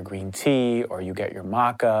you get your green tea, or you get your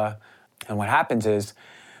maca, and what happens is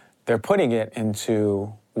they're putting it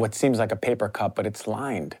into what seems like a paper cup, but it's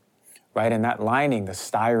lined, right? And that lining, the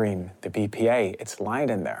styrene, the BPA, it's lined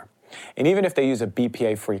in there. And even if they use a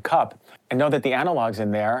BPA-free cup, and know that the analogs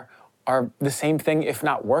in there are the same thing, if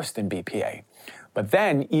not worse than BPA. But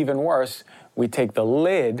then, even worse, we take the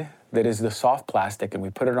lid that is the soft plastic and we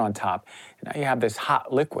put it on top, and now you have this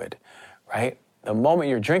hot liquid, right? The moment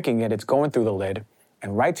you're drinking it, it's going through the lid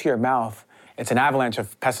and right to your mouth. It's an avalanche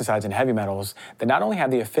of pesticides and heavy metals that not only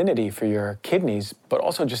have the affinity for your kidneys, but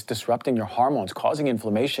also just disrupting your hormones, causing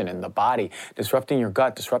inflammation in the body, disrupting your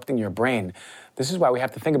gut, disrupting your brain. This is why we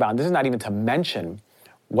have to think about, and this is not even to mention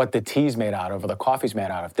what the tea's made out of or the coffee's made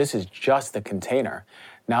out of. This is just the container.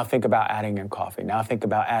 Now think about adding in coffee. Now think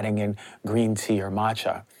about adding in green tea or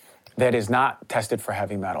matcha that is not tested for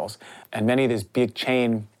heavy metals. And many of these big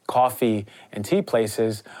chain coffee and tea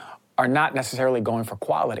places are not necessarily going for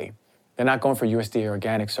quality. They're not going for USDA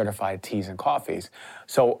organic certified teas and coffees.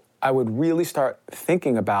 So I would really start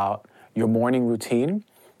thinking about your morning routine,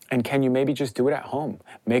 and can you maybe just do it at home?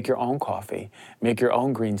 Make your own coffee, make your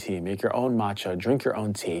own green tea, make your own matcha, drink your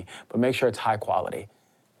own tea, but make sure it's high quality,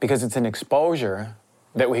 because it's an exposure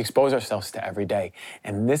that we expose ourselves to every day.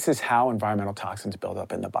 And this is how environmental toxins build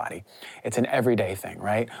up in the body. It's an everyday thing,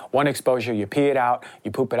 right? One exposure, you pee it out,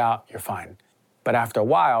 you poop it out, you're fine. But after a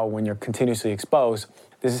while, when you're continuously exposed,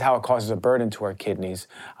 this is how it causes a burden to our kidneys,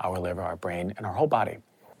 our liver, our brain, and our whole body.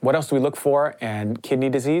 What else do we look for in kidney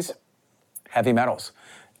disease? Heavy metals.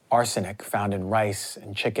 Arsenic, found in rice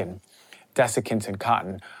and chicken, desiccants in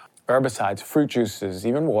cotton, herbicides, fruit juices,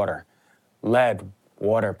 even water, lead,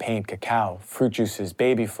 water, paint, cacao, fruit juices,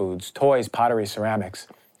 baby foods, toys, pottery, ceramics,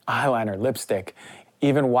 eyeliner, lipstick,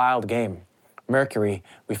 even wild game. Mercury,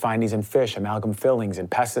 we find these in fish, amalgam fillings, and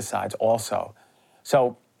pesticides also.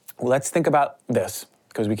 So let's think about this,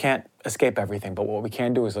 because we can't escape everything, but what we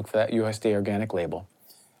can do is look for that USDA organic label.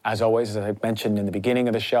 as always, as I mentioned in the beginning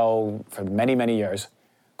of the show, for many, many years,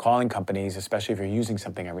 calling companies, especially if you're using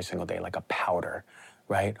something every single day, like a powder,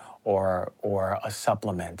 right? Or a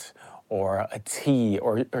supplement, or a tea,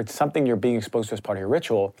 or something you're being exposed to as part of your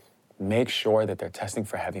ritual, make sure that they're testing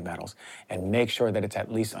for heavy metals and make sure that it's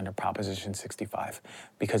at least under Proposition 65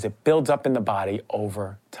 because it builds up in the body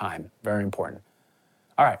over time. Very important.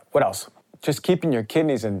 All right, what else? Just keeping your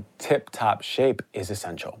kidneys in tip-top shape is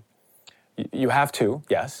essential. You have two,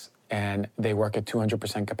 yes, and they work at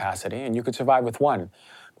 200% capacity, and you could survive with one.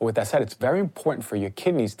 But with that said, it's very important for your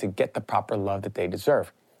kidneys to get the proper love that they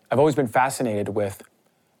deserve. I've always been fascinated with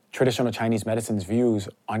traditional Chinese medicine's views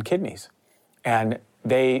on kidneys. And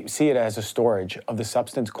they see it as a storage of the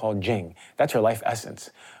substance called Jing. That's your life essence,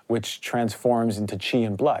 which transforms into qi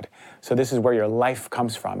and blood. So this is where your life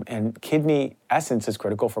comes from. And kidney essence is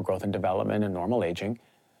critical for growth and development and normal aging.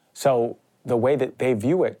 So the way that they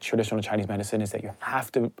view it, traditional Chinese medicine, is that you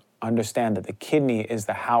have to understand that the kidney is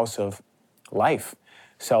the house of life.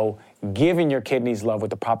 So giving your kidneys love with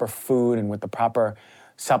the proper food and with the proper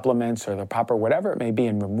supplements or the proper whatever it may be,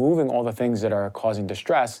 and removing all the things that are causing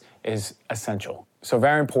distress is essential. So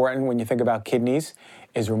very important when you think about kidneys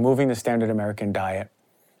is removing the standard American diet,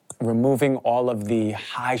 removing all of the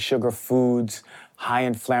high sugar foods, high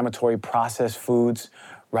inflammatory processed foods,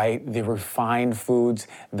 right? The refined foods,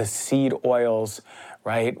 the seed oils,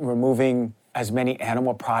 right? Removing as many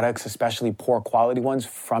animal products, especially poor quality ones,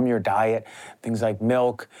 from your diet. Things like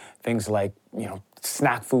milk, things like,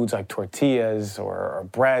 snack foods like tortillas or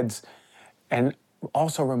breads, and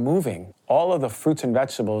also removing all of the fruits and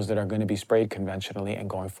vegetables that are going to be sprayed conventionally and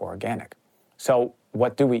going for organic. So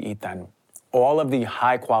what do we eat then? All of the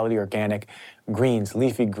high quality organic greens,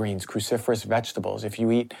 leafy greens, cruciferous vegetables. If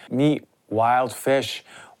you eat meat, wild fish,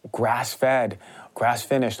 grass-fed,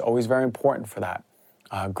 grass-finished, always very important for that.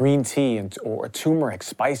 Green tea or turmeric,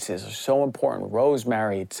 spices are so important.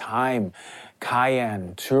 Rosemary, thyme,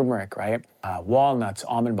 cayenne, turmeric, right? Walnuts,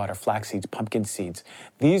 almond butter, flax seeds, pumpkin seeds.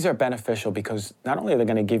 These are beneficial because not only are they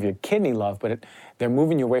going to give your kidney love, but they're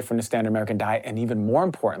moving you away from the standard American diet, and even more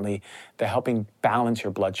importantly, they're helping balance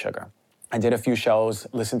your blood sugar. I did a few shows,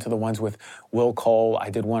 listened to the ones with Will Cole. I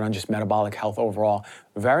did one on just metabolic health overall.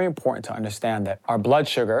 Very important to understand that our blood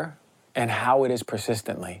sugar and how it is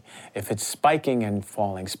persistently. If it's spiking and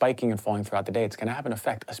falling throughout the day, it's going to have an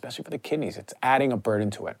effect, especially for the kidneys. It's adding a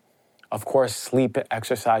burden to it. Of course, sleep,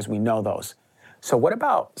 exercise, we know those. So what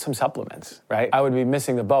about some supplements, right? I would be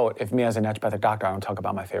missing the boat if me as a naturopathic doctor, I don't talk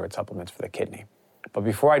about my favorite supplements for the kidney. But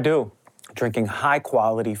before I do, drinking high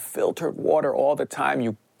quality filtered water all the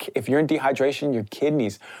time. If you're in dehydration, your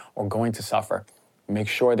kidneys are going to suffer. Make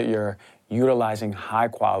sure that you're utilizing high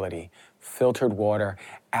quality filtered water,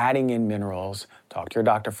 adding in minerals. Talk to your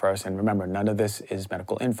doctor first. And remember, none of this is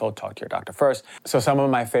medical info. Talk to your doctor first. So some of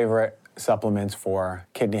my favorite supplements for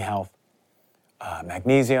kidney health,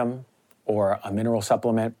 magnesium or a mineral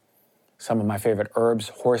supplement. Some of my favorite herbs,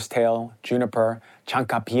 horsetail, juniper,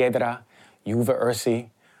 chancapiedra, uva ursi,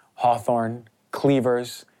 hawthorn,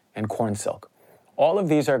 cleavers, and corn silk. All of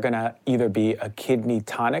these are going to either be a kidney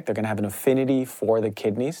tonic. They're going to have an affinity for the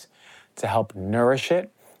kidneys to help nourish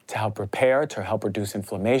it, to help repair, to help reduce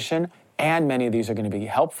inflammation. And many of these are going to be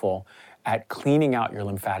helpful at cleaning out your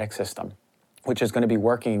lymphatic system, which is going to be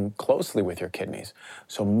working closely with your kidneys.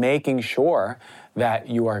 So making sure that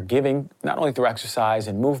you are giving, not only through exercise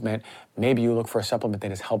and movement, maybe you look for a supplement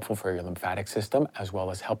that is helpful for your lymphatic system, as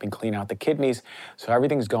well as helping clean out the kidneys so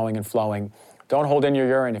everything's going and flowing. Don't hold in your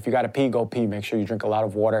urine. If you got to pee, go pee. Make sure you drink a lot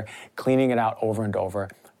of water, cleaning it out over and over.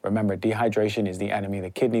 Remember, dehydration is the enemy of the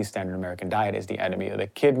kidneys. Standard American diet is the enemy of the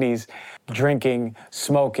kidneys. Drinking,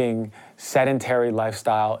 smoking, sedentary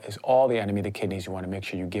lifestyle is all the enemy of the kidneys. You want to make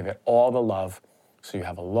sure you give it all the love so you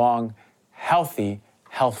have a long, healthy,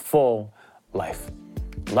 healthful life.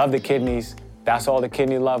 Love the kidneys. That's all the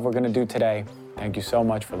kidney love we're going to do today. Thank you so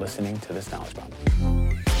much for listening to this Knowledge Bomb.